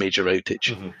hadn't had a major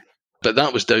outage. But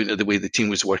that was down to the way the team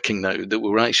was working now, that we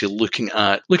were actually looking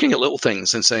at little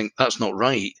things and saying, that's not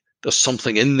right. There's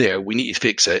something in there. We need to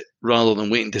fix it, rather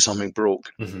than waiting till something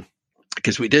broke.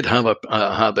 Because we did have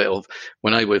a habit of,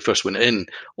 when I first went in,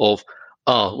 of,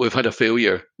 we've had a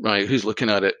failure. Right, who's looking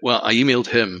at it? Well, I emailed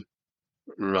him.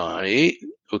 Right,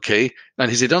 okay. And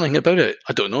has he done anything about it?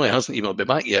 I don't know. He hasn't emailed me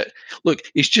back yet. Look,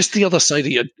 he's just the other side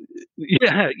of your...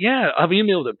 Yeah, I've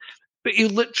emailed him. But he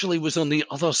literally was on the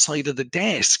other side of the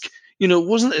desk. You know, it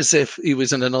wasn't as if he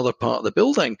was in another part of the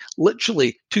building.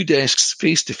 Literally 2 desks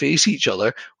face to face each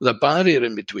other with a barrier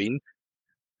in between.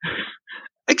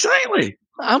 Exactly.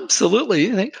 Absolutely.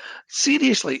 You think,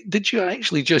 seriously, did you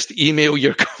actually just email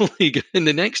your colleague in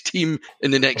the next team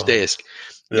in the next desk?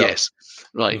 Yes.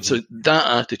 Right. So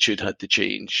that attitude had to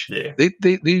change. They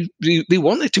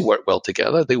wanted to work well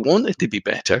together. They wanted to be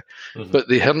better, but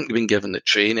they hadn't been given the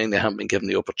training. They hadn't been given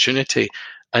the opportunity,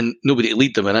 and nobody to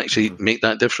lead them and actually make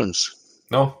that difference.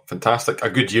 No, fantastic. A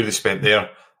good year they spent there.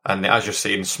 And as you're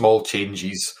saying, small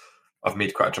changes have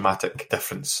made quite a dramatic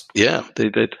difference. Yeah, they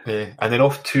did. And then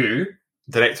off to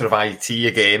Director of IT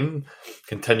again,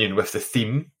 continuing with the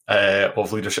theme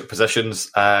of leadership positions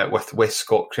with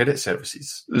Westcott Credit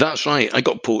Services. That's right. I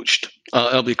got poached.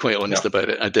 I'll be quite honest about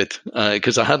it. I did,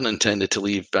 because I hadn't intended to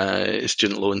leave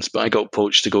student loans, but I got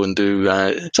poached to go and do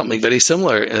something very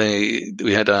similar.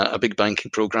 We had a big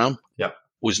banking program.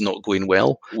 Was not going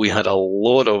well. We had a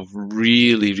lot of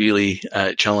really, really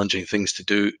challenging things to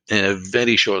do in a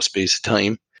very short space of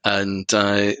time. And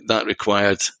that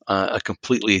required a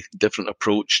completely different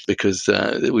approach, because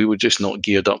we were just not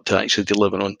geared up to actually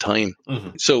deliver on time.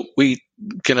 So we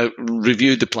kind of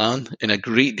reviewed the plan in a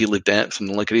great deal of depth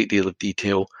and a great deal of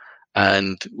detail.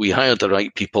 And we hired the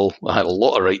right people. I had a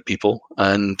lot of right people,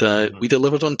 and we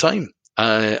delivered on time.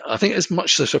 I think it's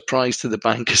much a surprise to the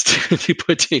bank as to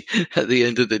anybody at the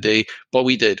end of the day, but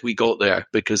we did. We got there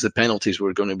because the penalties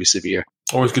were going to be severe.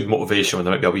 Always good motivation when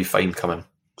there might be a wee fine coming.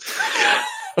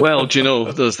 Well, do you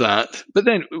know, there's that. But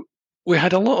then we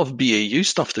had a lot of BAU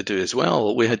stuff to do as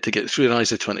well. We had to get through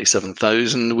ISO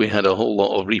 27000. We had a whole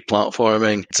lot of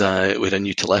replatforming. We had a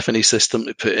new telephony system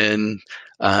to put in,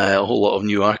 a whole lot of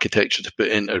new architecture to put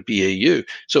in our BAU.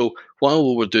 So while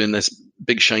we were doing this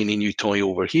big shiny new toy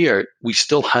over here, we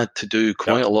still had to do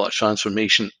quite a lot of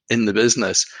transformation in the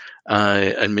business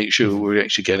and make sure we were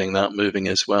actually getting that moving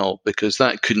as well, because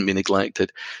that couldn't be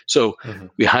neglected. So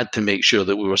we had to make sure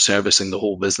that we were servicing the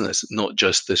whole business, not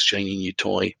just this shiny new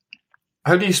toy.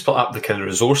 How do you split up the kind of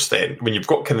resource then when you've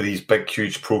got kind of these big,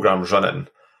 huge programs running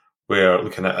where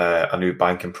looking at a new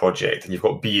banking project and you've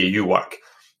got BAU work?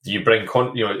 Do you bring,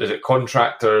 is it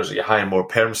contractors? Are you hiring more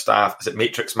perm staff? Is it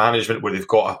matrix management where they've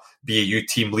got a BAU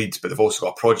team lead, but they've also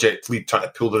got a project lead trying to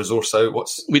pull the resource out?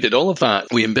 We did all of that.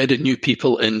 We embedded new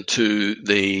people into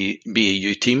the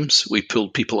BAU teams. We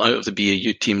pulled people out of the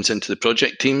BAU teams into the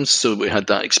project teams. So we had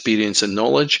that experience and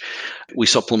knowledge. We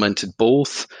supplemented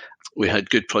both. We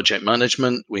had good project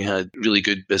management. We had really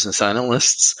good business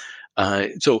analysts.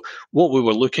 So what we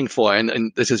were looking for,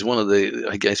 and this is one of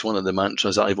the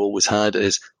mantras I've always had,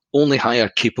 is only hire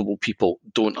capable people,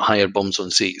 don't hire bums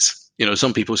on seats.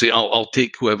 Some people say, I'll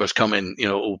take whoever's coming,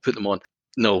 we'll put them on.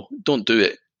 No, don't do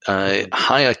it.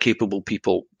 Hire capable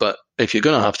people, but if you're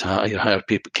going to have to hire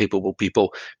capable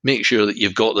people, make sure that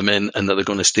you've got them in and that they're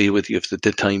going to stay with you for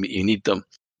the time that you need them.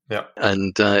 Yeah.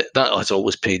 And that has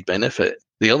always paid benefit.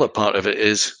 The other part of it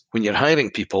is when you're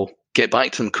hiring people, get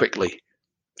back to them quickly.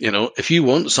 If you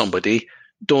want somebody,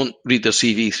 don't read their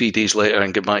CV 3 days later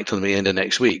and get back to them at the end of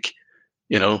next week.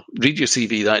 Read your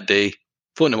CV that day,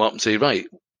 phone them up and say, right,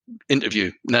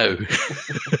 interview now.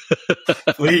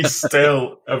 Please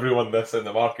tell everyone this in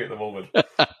the market at the moment.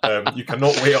 You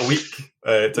cannot wait a week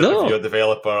to interview a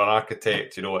developer or an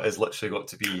architect. It has literally got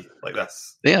to be like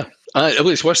this. Yeah.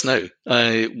 It's worse now.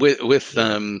 With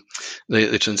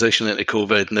the transition into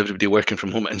COVID and everybody working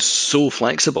from home and so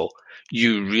flexible,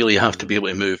 you really have to be able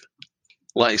to move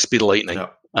like speed of lightning. Yeah.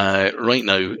 Right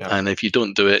now, and if you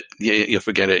don't do it, you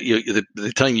forget it.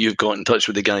 The time you've got in touch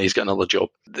with the guy, he's got another job.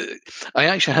 I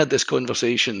actually had this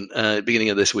conversation beginning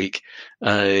of this week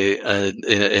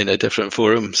in a different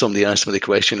forum. Somebody asked me the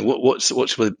question, what's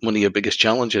one of your biggest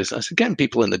challenges? I said, getting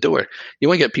people in the door. You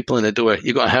want to get people in the door,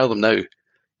 you've got to hire them now.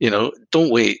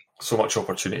 Don't wait. So much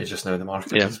opportunity just now in the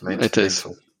market. Yeah, it is.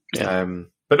 Yeah.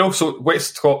 But also,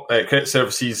 Westcott Credit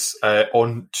Services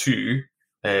on to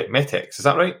Metex, is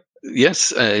that right?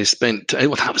 Yes, I spent.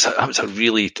 That was a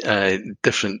really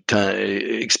different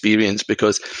experience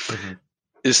because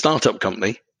it's a startup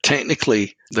company.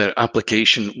 Technically, their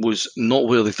application was not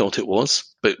where they thought it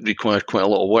was, but required quite a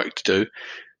lot of work to do.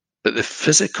 But the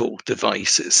physical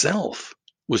device itself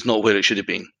was not where it should have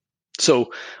been.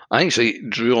 So I actually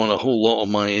drew on a whole lot of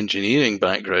my engineering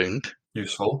background.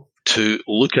 Useful. To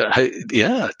look at how,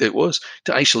 it was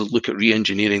to actually look at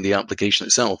re-engineering the application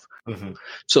itself. Mm-hmm.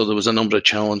 So there was a number of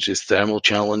challenges, thermal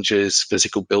challenges,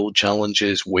 physical build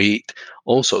challenges, weight,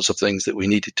 all sorts of things that we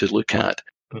needed to look at.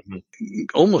 Mm-hmm.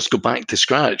 Almost go back to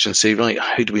scratch and say, right,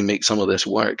 how do we make some of this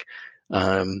work?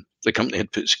 The company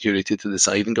had put security to the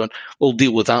side and gone, we'll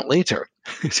deal with that later.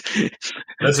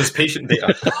 This is patient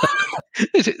data.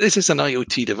 This is an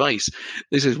IoT device.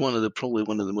 This is probably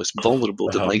one of the most vulnerable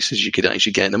devices you could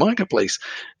actually get in the marketplace.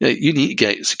 You need to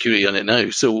get security on it now.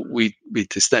 So we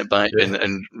had to step back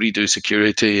and redo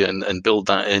security and build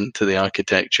that into the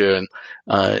architecture. And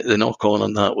the knock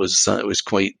on that was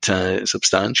quite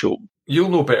substantial. You'll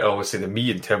know better, obviously, than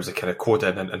me in terms of kind of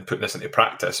coding and putting this into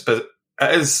practice. But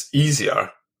it is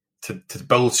easier to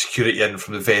build security in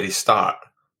from the very start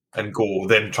and go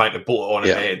then trying to bolt it on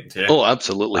at the end. Yeah? Oh,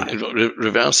 absolutely.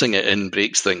 Reversing it in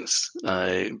breaks things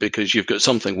because you've got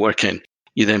something working.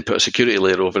 You then put a security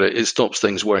layer over it. It stops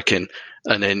things working.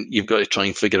 And then you've got to try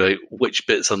and figure out which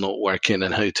bits are not working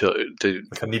and how to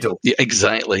like a needle. Yeah,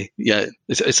 exactly. Yeah.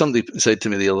 It's somebody said to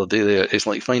me the other day there, it's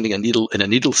like finding a needle in a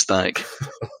needle stack.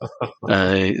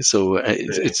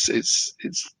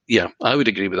 Yeah, I would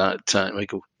agree with that,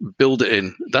 Michael. Build it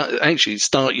in. That actually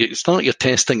start your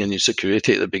testing and your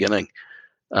security at the beginning.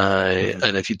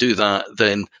 And if you do that,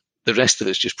 then the rest of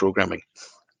it's just programming.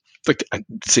 I'd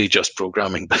say just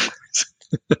programming.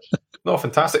 No,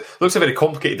 fantastic. Looks a very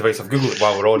complicated device. I've Googled it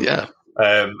while we're on. Yeah.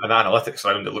 And analytics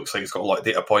around it looks like it's got a lot of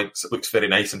data points. It looks very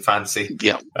nice and fancy.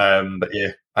 Yeah. But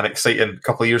yeah, an exciting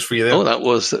couple of years for you there. Oh, that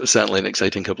was certainly an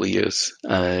exciting couple of years.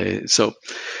 And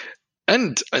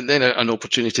then an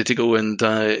opportunity to go and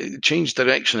change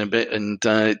direction a bit and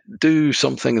do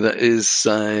something that is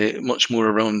much more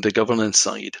around the governance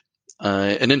side,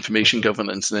 and information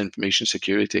governance and information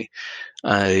security.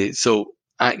 So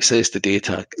access to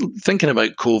data, thinking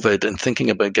about COVID and thinking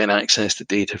about getting access to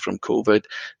data from COVID,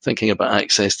 thinking about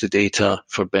access to data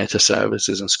for better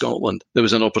services in Scotland. There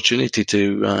was an opportunity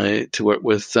to work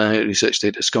with Research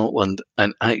Data Scotland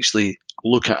and actually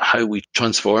look at how we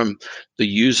transform the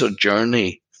user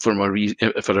journey for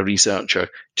a researcher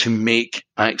to make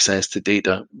access to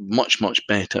data much, much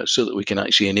better so that we can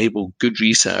actually enable good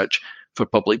research for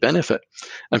public benefit,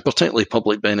 and particularly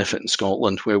public benefit in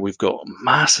Scotland, where we've got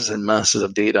masses and masses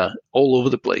of data all over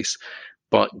the place.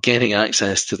 But getting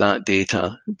access to that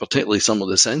data, particularly some of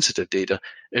the sensitive data,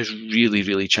 is really,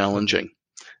 really challenging.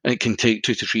 And it can take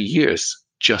 2 to 3 years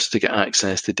just to get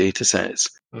access to data sets.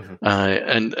 Mm-hmm.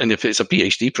 And if it's a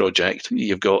PhD project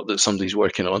you've got that somebody's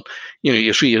working on,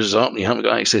 you're 3 years up and you haven't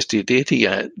got access to your data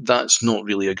yet, that's not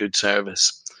really a good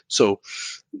service. So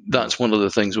that's one of the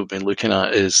things we've been looking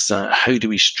at is how do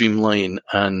we streamline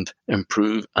and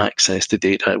improve access to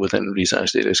data within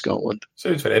Research Data Scotland.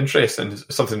 Sounds very interesting.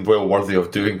 Something well worthy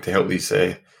of doing to help these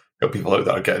help people out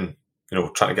that are getting,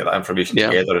 trying to get that information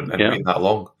together and bring that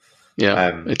along.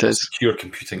 Yeah, it is. Secure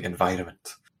computing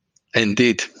environment.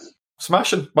 Indeed.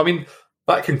 Smashing. I mean,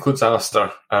 that concludes,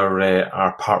 Alistair,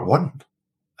 our part one.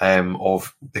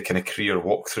 of the kind of career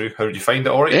walkthrough. How did you find it?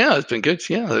 All right? Yeah, it's been good.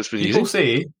 Yeah, it's been easy. People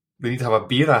say we need to have a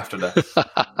beer after this.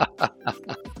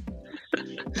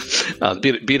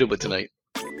 Beer with tonight.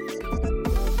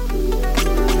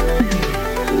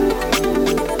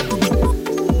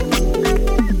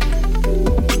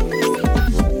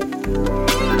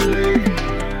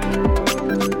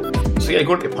 So yeah,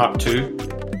 going to part 2,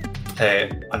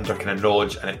 under kind of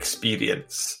knowledge and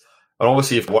experience. And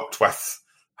obviously you've worked with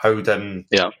Howden,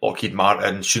 Lockheed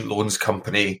Martin, Student Loans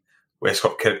Company,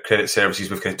 Westcott Credit Services.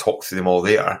 We've kind of talked through them all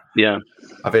there. Yeah.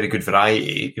 A very good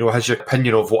variety. Has your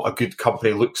opinion of what a good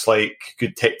company looks like,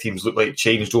 good tech teams look like,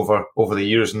 changed over the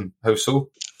years, and how so?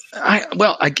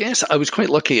 I guess I was quite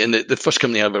lucky in the first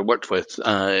company I ever worked with,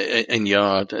 in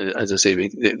Yard, as I say,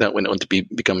 that went on to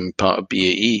become part of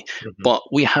BAE. Mm-hmm. But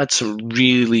we had some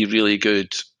really, really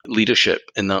good leadership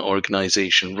in that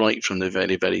organisation right from the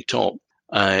very, very top.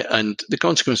 And the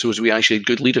consequence was we actually had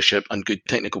good leadership and good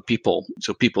technical people.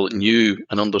 So people that knew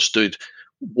and understood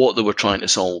what they were trying to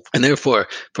solve. And therefore,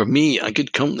 for me, a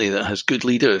good company that has good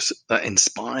leaders that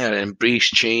inspire, embrace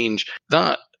change,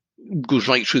 that goes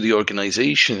right through the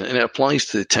organisation, and it applies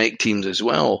to the tech teams as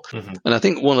well. Mm-hmm. And I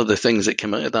think one of the things that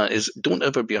came out of that is don't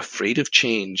ever be afraid of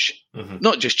change. Mm-hmm.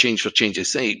 Not just change for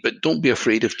change's sake, but don't be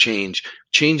afraid of change.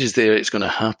 Change is there, it's going to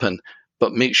happen,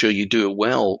 but make sure you do it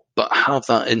well, but have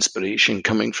that inspiration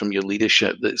coming from your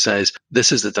leadership that says,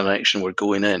 this is the direction we're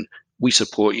going in. We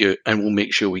support you and we'll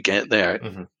make sure we get there.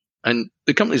 Mm-hmm. And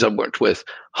the companies I've worked with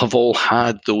have all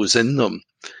had those in them.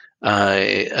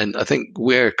 And I think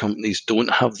where companies don't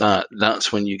have that,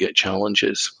 that's when you get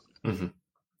challenges. Mm-hmm.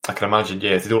 I can imagine,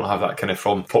 if they don't have that kind of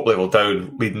from top level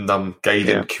down, leading them,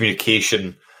 guiding,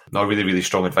 communication, no, really, really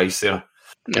strong advice there.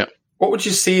 Yeah. What would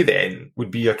you say then would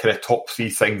be your kind of top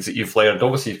 3 things that you've learned?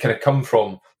 Obviously, you've kind of come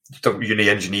from, you've done uni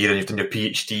engineering, you've done your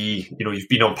PhD, you've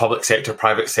been on public sector,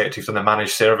 private sector, you've done the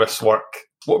managed service work.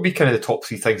 What would be kind of the top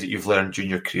 3 things that you've learned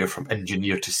during your career from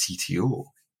engineer to CTO?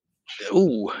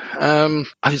 I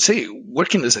would say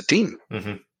working as a team.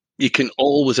 Mm-hmm. You can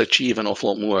always achieve an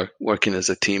awful lot more working as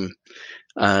a team.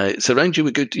 Surround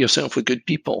yourself with good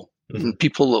people, mm-hmm.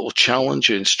 people that will challenge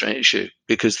you and stretch you,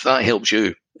 because that helps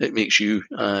you. It makes you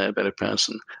a better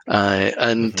person.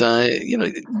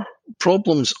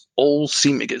 Problems all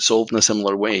seem to get solved in a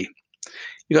similar way.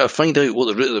 You got to find out what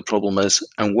the root of the problem is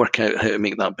and work out how to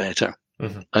make that better.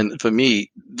 Mm-hmm. And for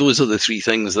me, those are the 3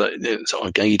 things that sort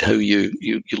of guide how you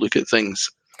look at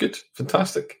things. Good.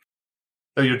 Fantastic.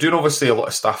 Now, you're doing obviously a lot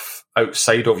of stuff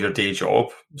outside of your day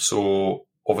job. So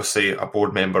obviously a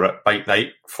board member at Bike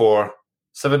Night for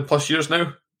 7+ years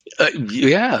now. It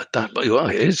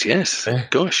is, yes. Yeah.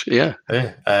 Gosh, yeah.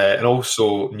 And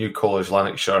also New College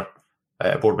Lanarkshire,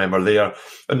 board member there.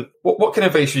 And what kind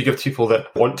of advice do you give to people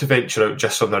that want to venture out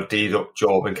just from their day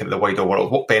job and kind of the wider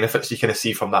world? What benefits do you kind of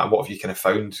see from that, and what have you kind of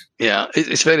found? Yeah,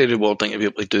 it's very rewarding to be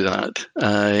able to do that.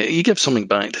 You give something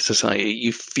back to society.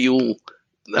 You feel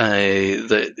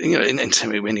that, in so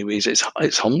many ways,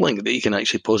 it's humbling that you can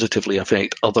actually positively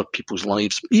affect other people's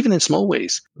lives, even in small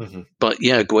ways. Mm-hmm. But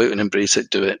go out and embrace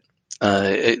it, do it.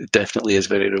 It definitely is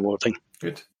very rewarding.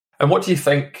 Good. And what do you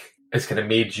think has kind of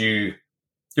made you,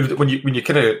 when you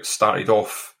kind of started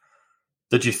off,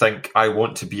 did you think, I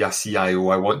want to be a CIO,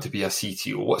 I want to be a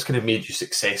CTO? What's kind of made you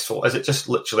successful? Is it just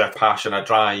literally a passion, a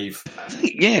drive?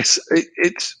 Yes.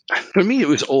 It's for me, it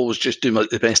was always just do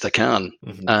the best I can,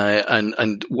 mm-hmm.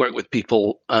 And work with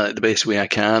people the best way I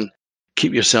can.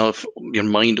 Keep your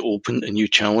mind open to new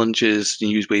challenges,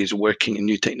 new ways of working, and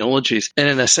new technologies. And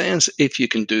in a sense, if you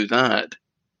can do that,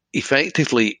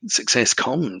 effectively success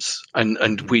comes,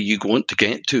 and where you want to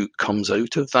get to comes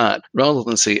out of that, rather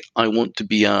than say, I want to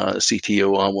be a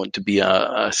CTO, I want to be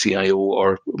a CIO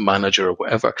or manager or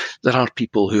whatever. There are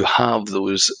people who have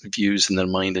those views in their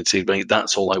mind and say, right,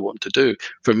 that's all I want to do.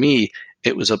 For me,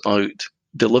 it was about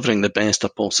delivering the best I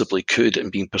possibly could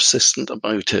and being persistent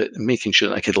about it and making sure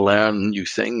that I could learn new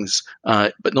things,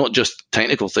 but not just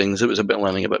technical things. It was about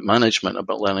learning about management,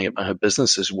 about learning about how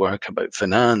businesses work, about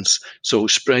finance. So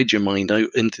spread your mind out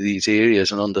into these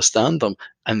areas and understand them,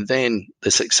 and then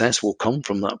the success will come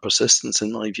from that persistence,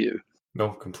 in my view.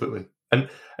 No, completely. And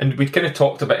we kind of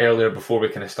talked about earlier before we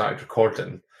kind of started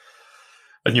recording,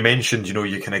 and you mentioned, you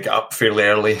kind of get up fairly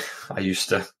early. I used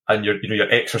to, and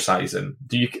you're exercising.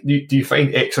 Do you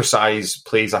find exercise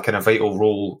plays a kind of vital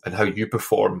role in how you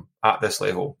perform at this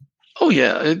level? Oh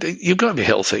yeah, you've got to be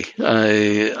healthy.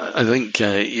 I think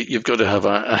you've got to have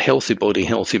a healthy body,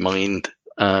 healthy mind.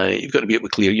 You've got to be able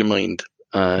to clear your mind.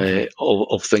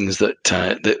 of things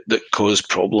that cause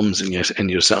problems in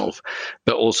yourself,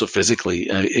 but also physically.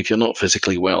 If you're not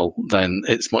physically well, then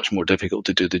it's much more difficult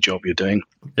to do the job you're doing.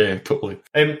 Yeah, totally.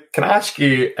 Can I ask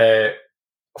you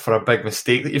for a big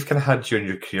mistake that you've kind of had during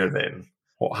your career then?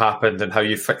 What happened and how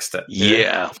you fixed it?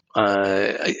 Yeah.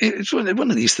 It's one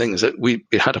of these things that we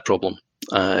had a problem.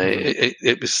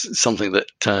 It was something that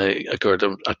occurred.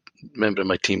 A member of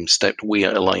my team stepped way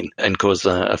out of line and caused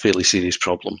a fairly serious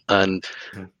problem. And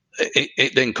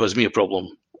it then caused me a problem.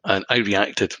 And I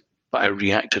reacted, but I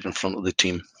reacted in front of the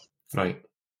team. Right.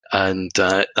 And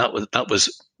that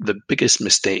was the biggest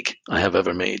mistake I have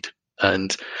ever made.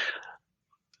 And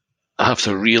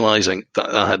after realizing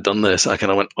that I had done this, I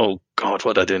kind of went, oh God,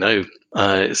 what do I do now?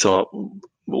 So I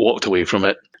walked away from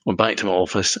it, went back to my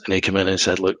office, and he came in and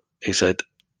said, look, he said,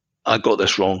 I got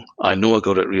this wrong. I know I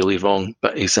got it really wrong,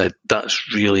 but he said,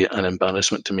 that's really an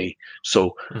embarrassment to me.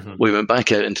 So we went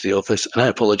back out into the office, and I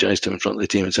apologized to him in front of the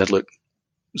team and said, look,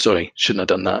 sorry, shouldn't have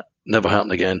done that. Never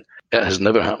happened again. It has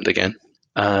never happened again.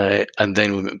 And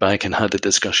then we went back and had a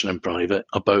discussion in private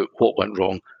about what went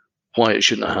wrong, why it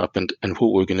shouldn't have happened, and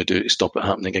what we're going to do to stop it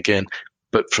happening again,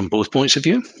 but from both points of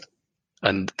view.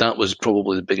 And that was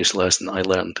probably the biggest lesson I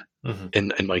learned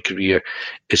in my career,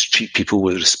 is treat people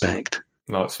with respect.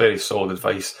 No, it's very solid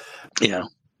advice. Yeah.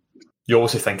 You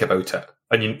also think about it,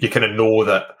 and you kind of know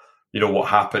that, you know, what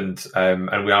happened,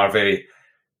 and we are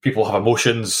people have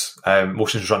emotions.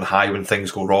 Emotions run high when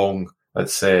things go wrong.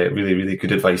 That's really, really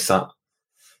good advice, that.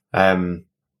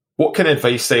 What kind of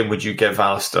advice then would you give,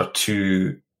 Alistair,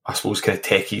 to, I suppose, kind of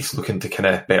techies looking to kind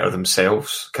of better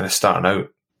themselves, kind of starting out?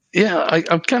 Yeah,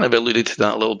 I've kind of alluded to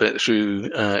that a little bit through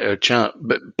our chat,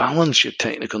 but balance your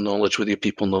technical knowledge with your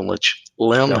people knowledge.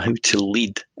 Learn how to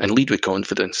lead, and lead with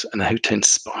confidence, and how to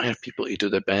inspire people to do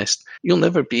their best. You'll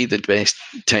never be the best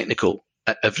technical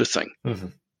at everything.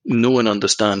 Know and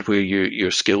understand where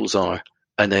your skills are,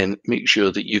 and then make sure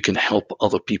that you can help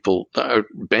other people that are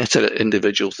better at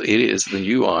individual areas than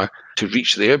you are to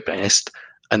reach their best,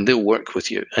 and they'll work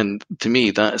with you. And to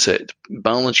me, that's it.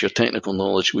 Balance your technical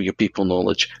knowledge with your people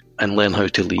knowledge and learn how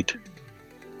to lead.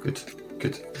 Good.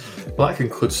 Well, that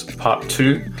concludes part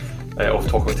 2 of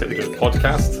Talking with Tech Leaders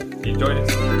podcast. You enjoyed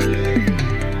it?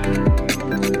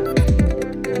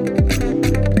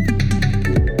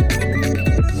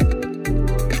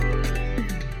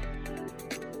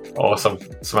 Awesome.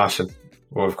 Smashing.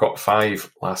 Well, we've got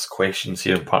 5 last questions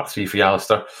here in part 3 for you,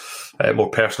 Alistair. More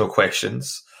personal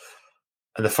questions.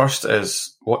 And the first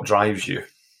is, what drives you?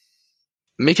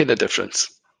 Making a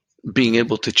difference. Being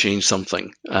able to change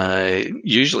something.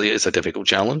 Usually it's a difficult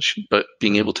challenge, but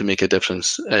being able to make a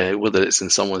difference, whether it's in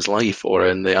someone's life or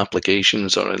in the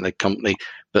applications or in the company,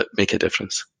 but make a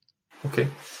difference. Okay.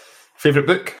 Favourite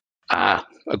book? I've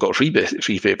got three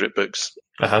favourite books.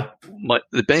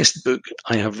 The best book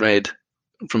I have read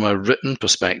from a written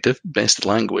perspective, best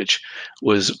language,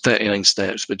 was 39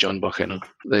 Steps by John Buchanan.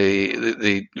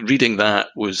 The reading that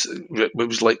was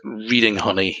like reading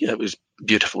honey. It was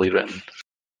beautifully written.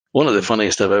 One of the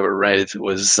funniest I've ever read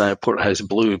was Porterhouse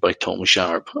Blue by Tom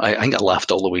Sharp. I think I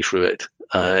laughed all the way through it.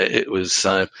 It was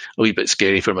a wee bit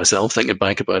scary for myself thinking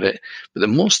back about it. But the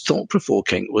most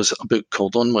thought-provoking was a book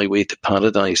called On My Way to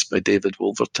Paradise by David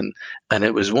Wolverton. And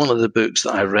it was one of the books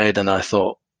that I read and I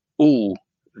thought, oh,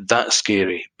 that's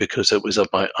scary, because it was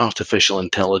about artificial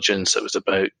intelligence. It was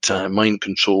about mind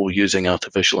control using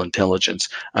artificial intelligence.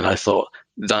 And I thought,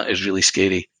 that is really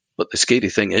scary. But the scary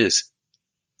thing is,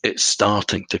 it's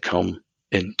starting to come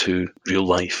into real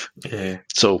life. Yeah.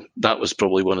 So that was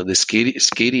probably one of the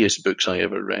scariest books I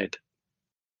ever read.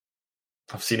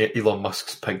 I've seen it, Elon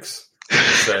Musk's pigs.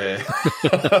 Putting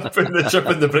the chip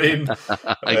in the brain.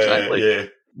 Exactly. Yeah.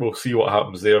 We'll see what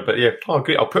happens there. But yeah,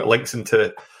 great. I'll put links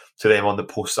to them on the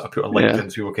post that I put on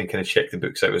LinkedIn so people can kind of check the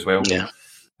books out as well. Yeah.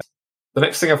 The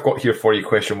next thing I've got here for you,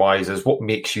 question-wise, is what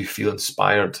makes you feel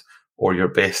inspired or your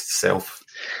best self?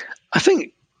 I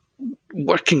think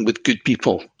working with good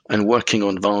people and working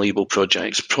on valuable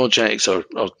projects. Projects are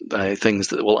things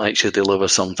that will actually deliver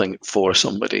something for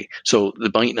somebody. So the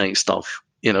Bite Night stuff,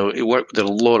 there are a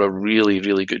lot of really,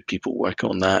 really good people work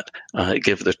on that,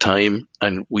 give their time,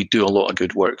 and we do a lot of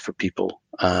good work for people.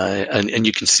 And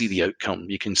you can see the outcome,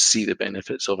 you can see the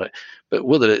benefits of it. But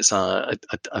whether it's a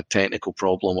technical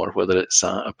problem or whether it's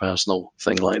a personal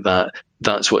thing like that,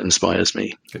 that's what inspires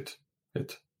me. Good.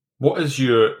 What is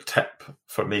your tip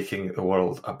for making the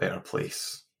world a better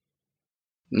place?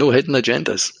 No hidden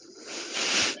agendas.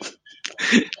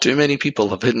 Too many people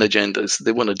have hidden agendas.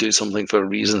 They want to do something for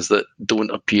reasons that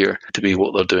don't appear to be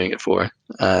what they're doing it for.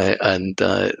 And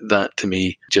that, to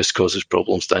me, just causes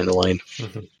problems down the line.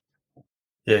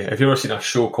 Yeah, have you ever seen a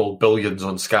show called Billions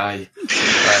on Sky?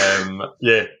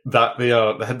 That they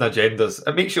are the hidden agendas.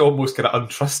 It makes you almost kind of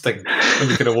untrusting when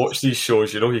you kind of watch these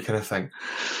shows. You kind of think,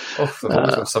 oh, there's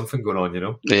always got something going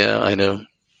on. Yeah, I know.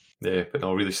 Yeah, but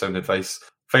no, really sound advice.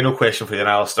 Final question for you,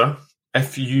 Alistair.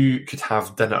 If you could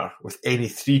have dinner with any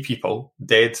 3 people,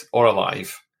 dead or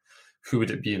alive, who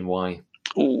would it be and why?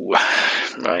 Oh,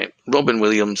 right. Robin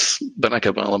Williams, Barack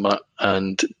Obama,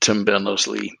 and Tim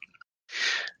Berners-Lee.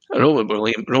 Robin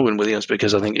Williams,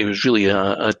 because I think he was really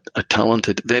a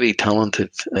talented, very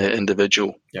talented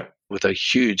individual. Yeah. With a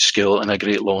huge skill and a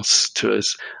great loss to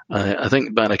us. I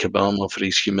think Barack Obama for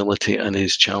his humility and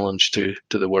his challenge to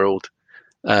the world.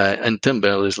 And Tim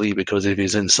Berners-Lee because of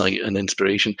his insight and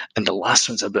inspiration. And the last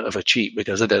one's a bit of a cheat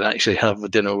because I did actually have a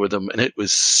dinner with him and it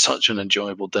was such an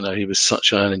enjoyable dinner. He was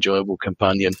such an enjoyable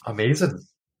companion. Amazing.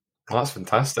 Well, that's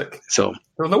fantastic. So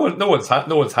no one's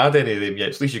had any of them yet.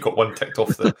 At least you got one ticked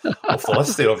off the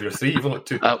list there of your 3. You've only got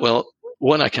 2. Well,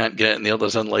 one I can't get and the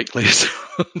other's unlikely. So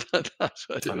that's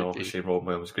what I know. Shane Robin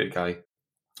Williams, great guy.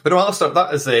 But no, Alistair,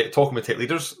 that is Talking with Tech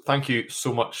Leaders. Thank you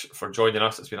so much for joining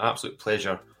us. It's been an absolute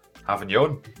pleasure having you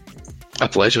on. A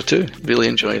pleasure too. Really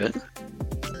enjoyed it.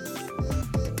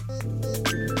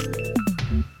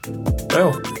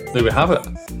 Well, there we have it.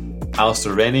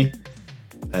 Alistair Rennie,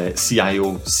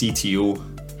 CIO, CTO,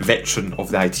 veteran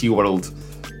of the IT world.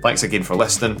 Thanks again for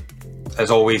listening. As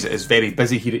always, it is very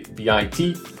busy here at BIT.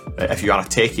 If you are a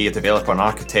techie, a developer, an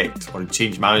architect, or in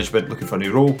change management looking for a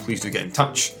new role, please do get in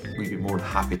touch. We'd be more than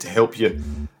happy to help you.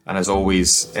 And as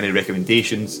always, any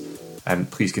recommendations,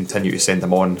 please continue to send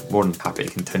them on. More than happy to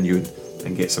continue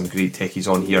and get some great techies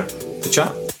on here to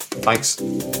chat. Thanks.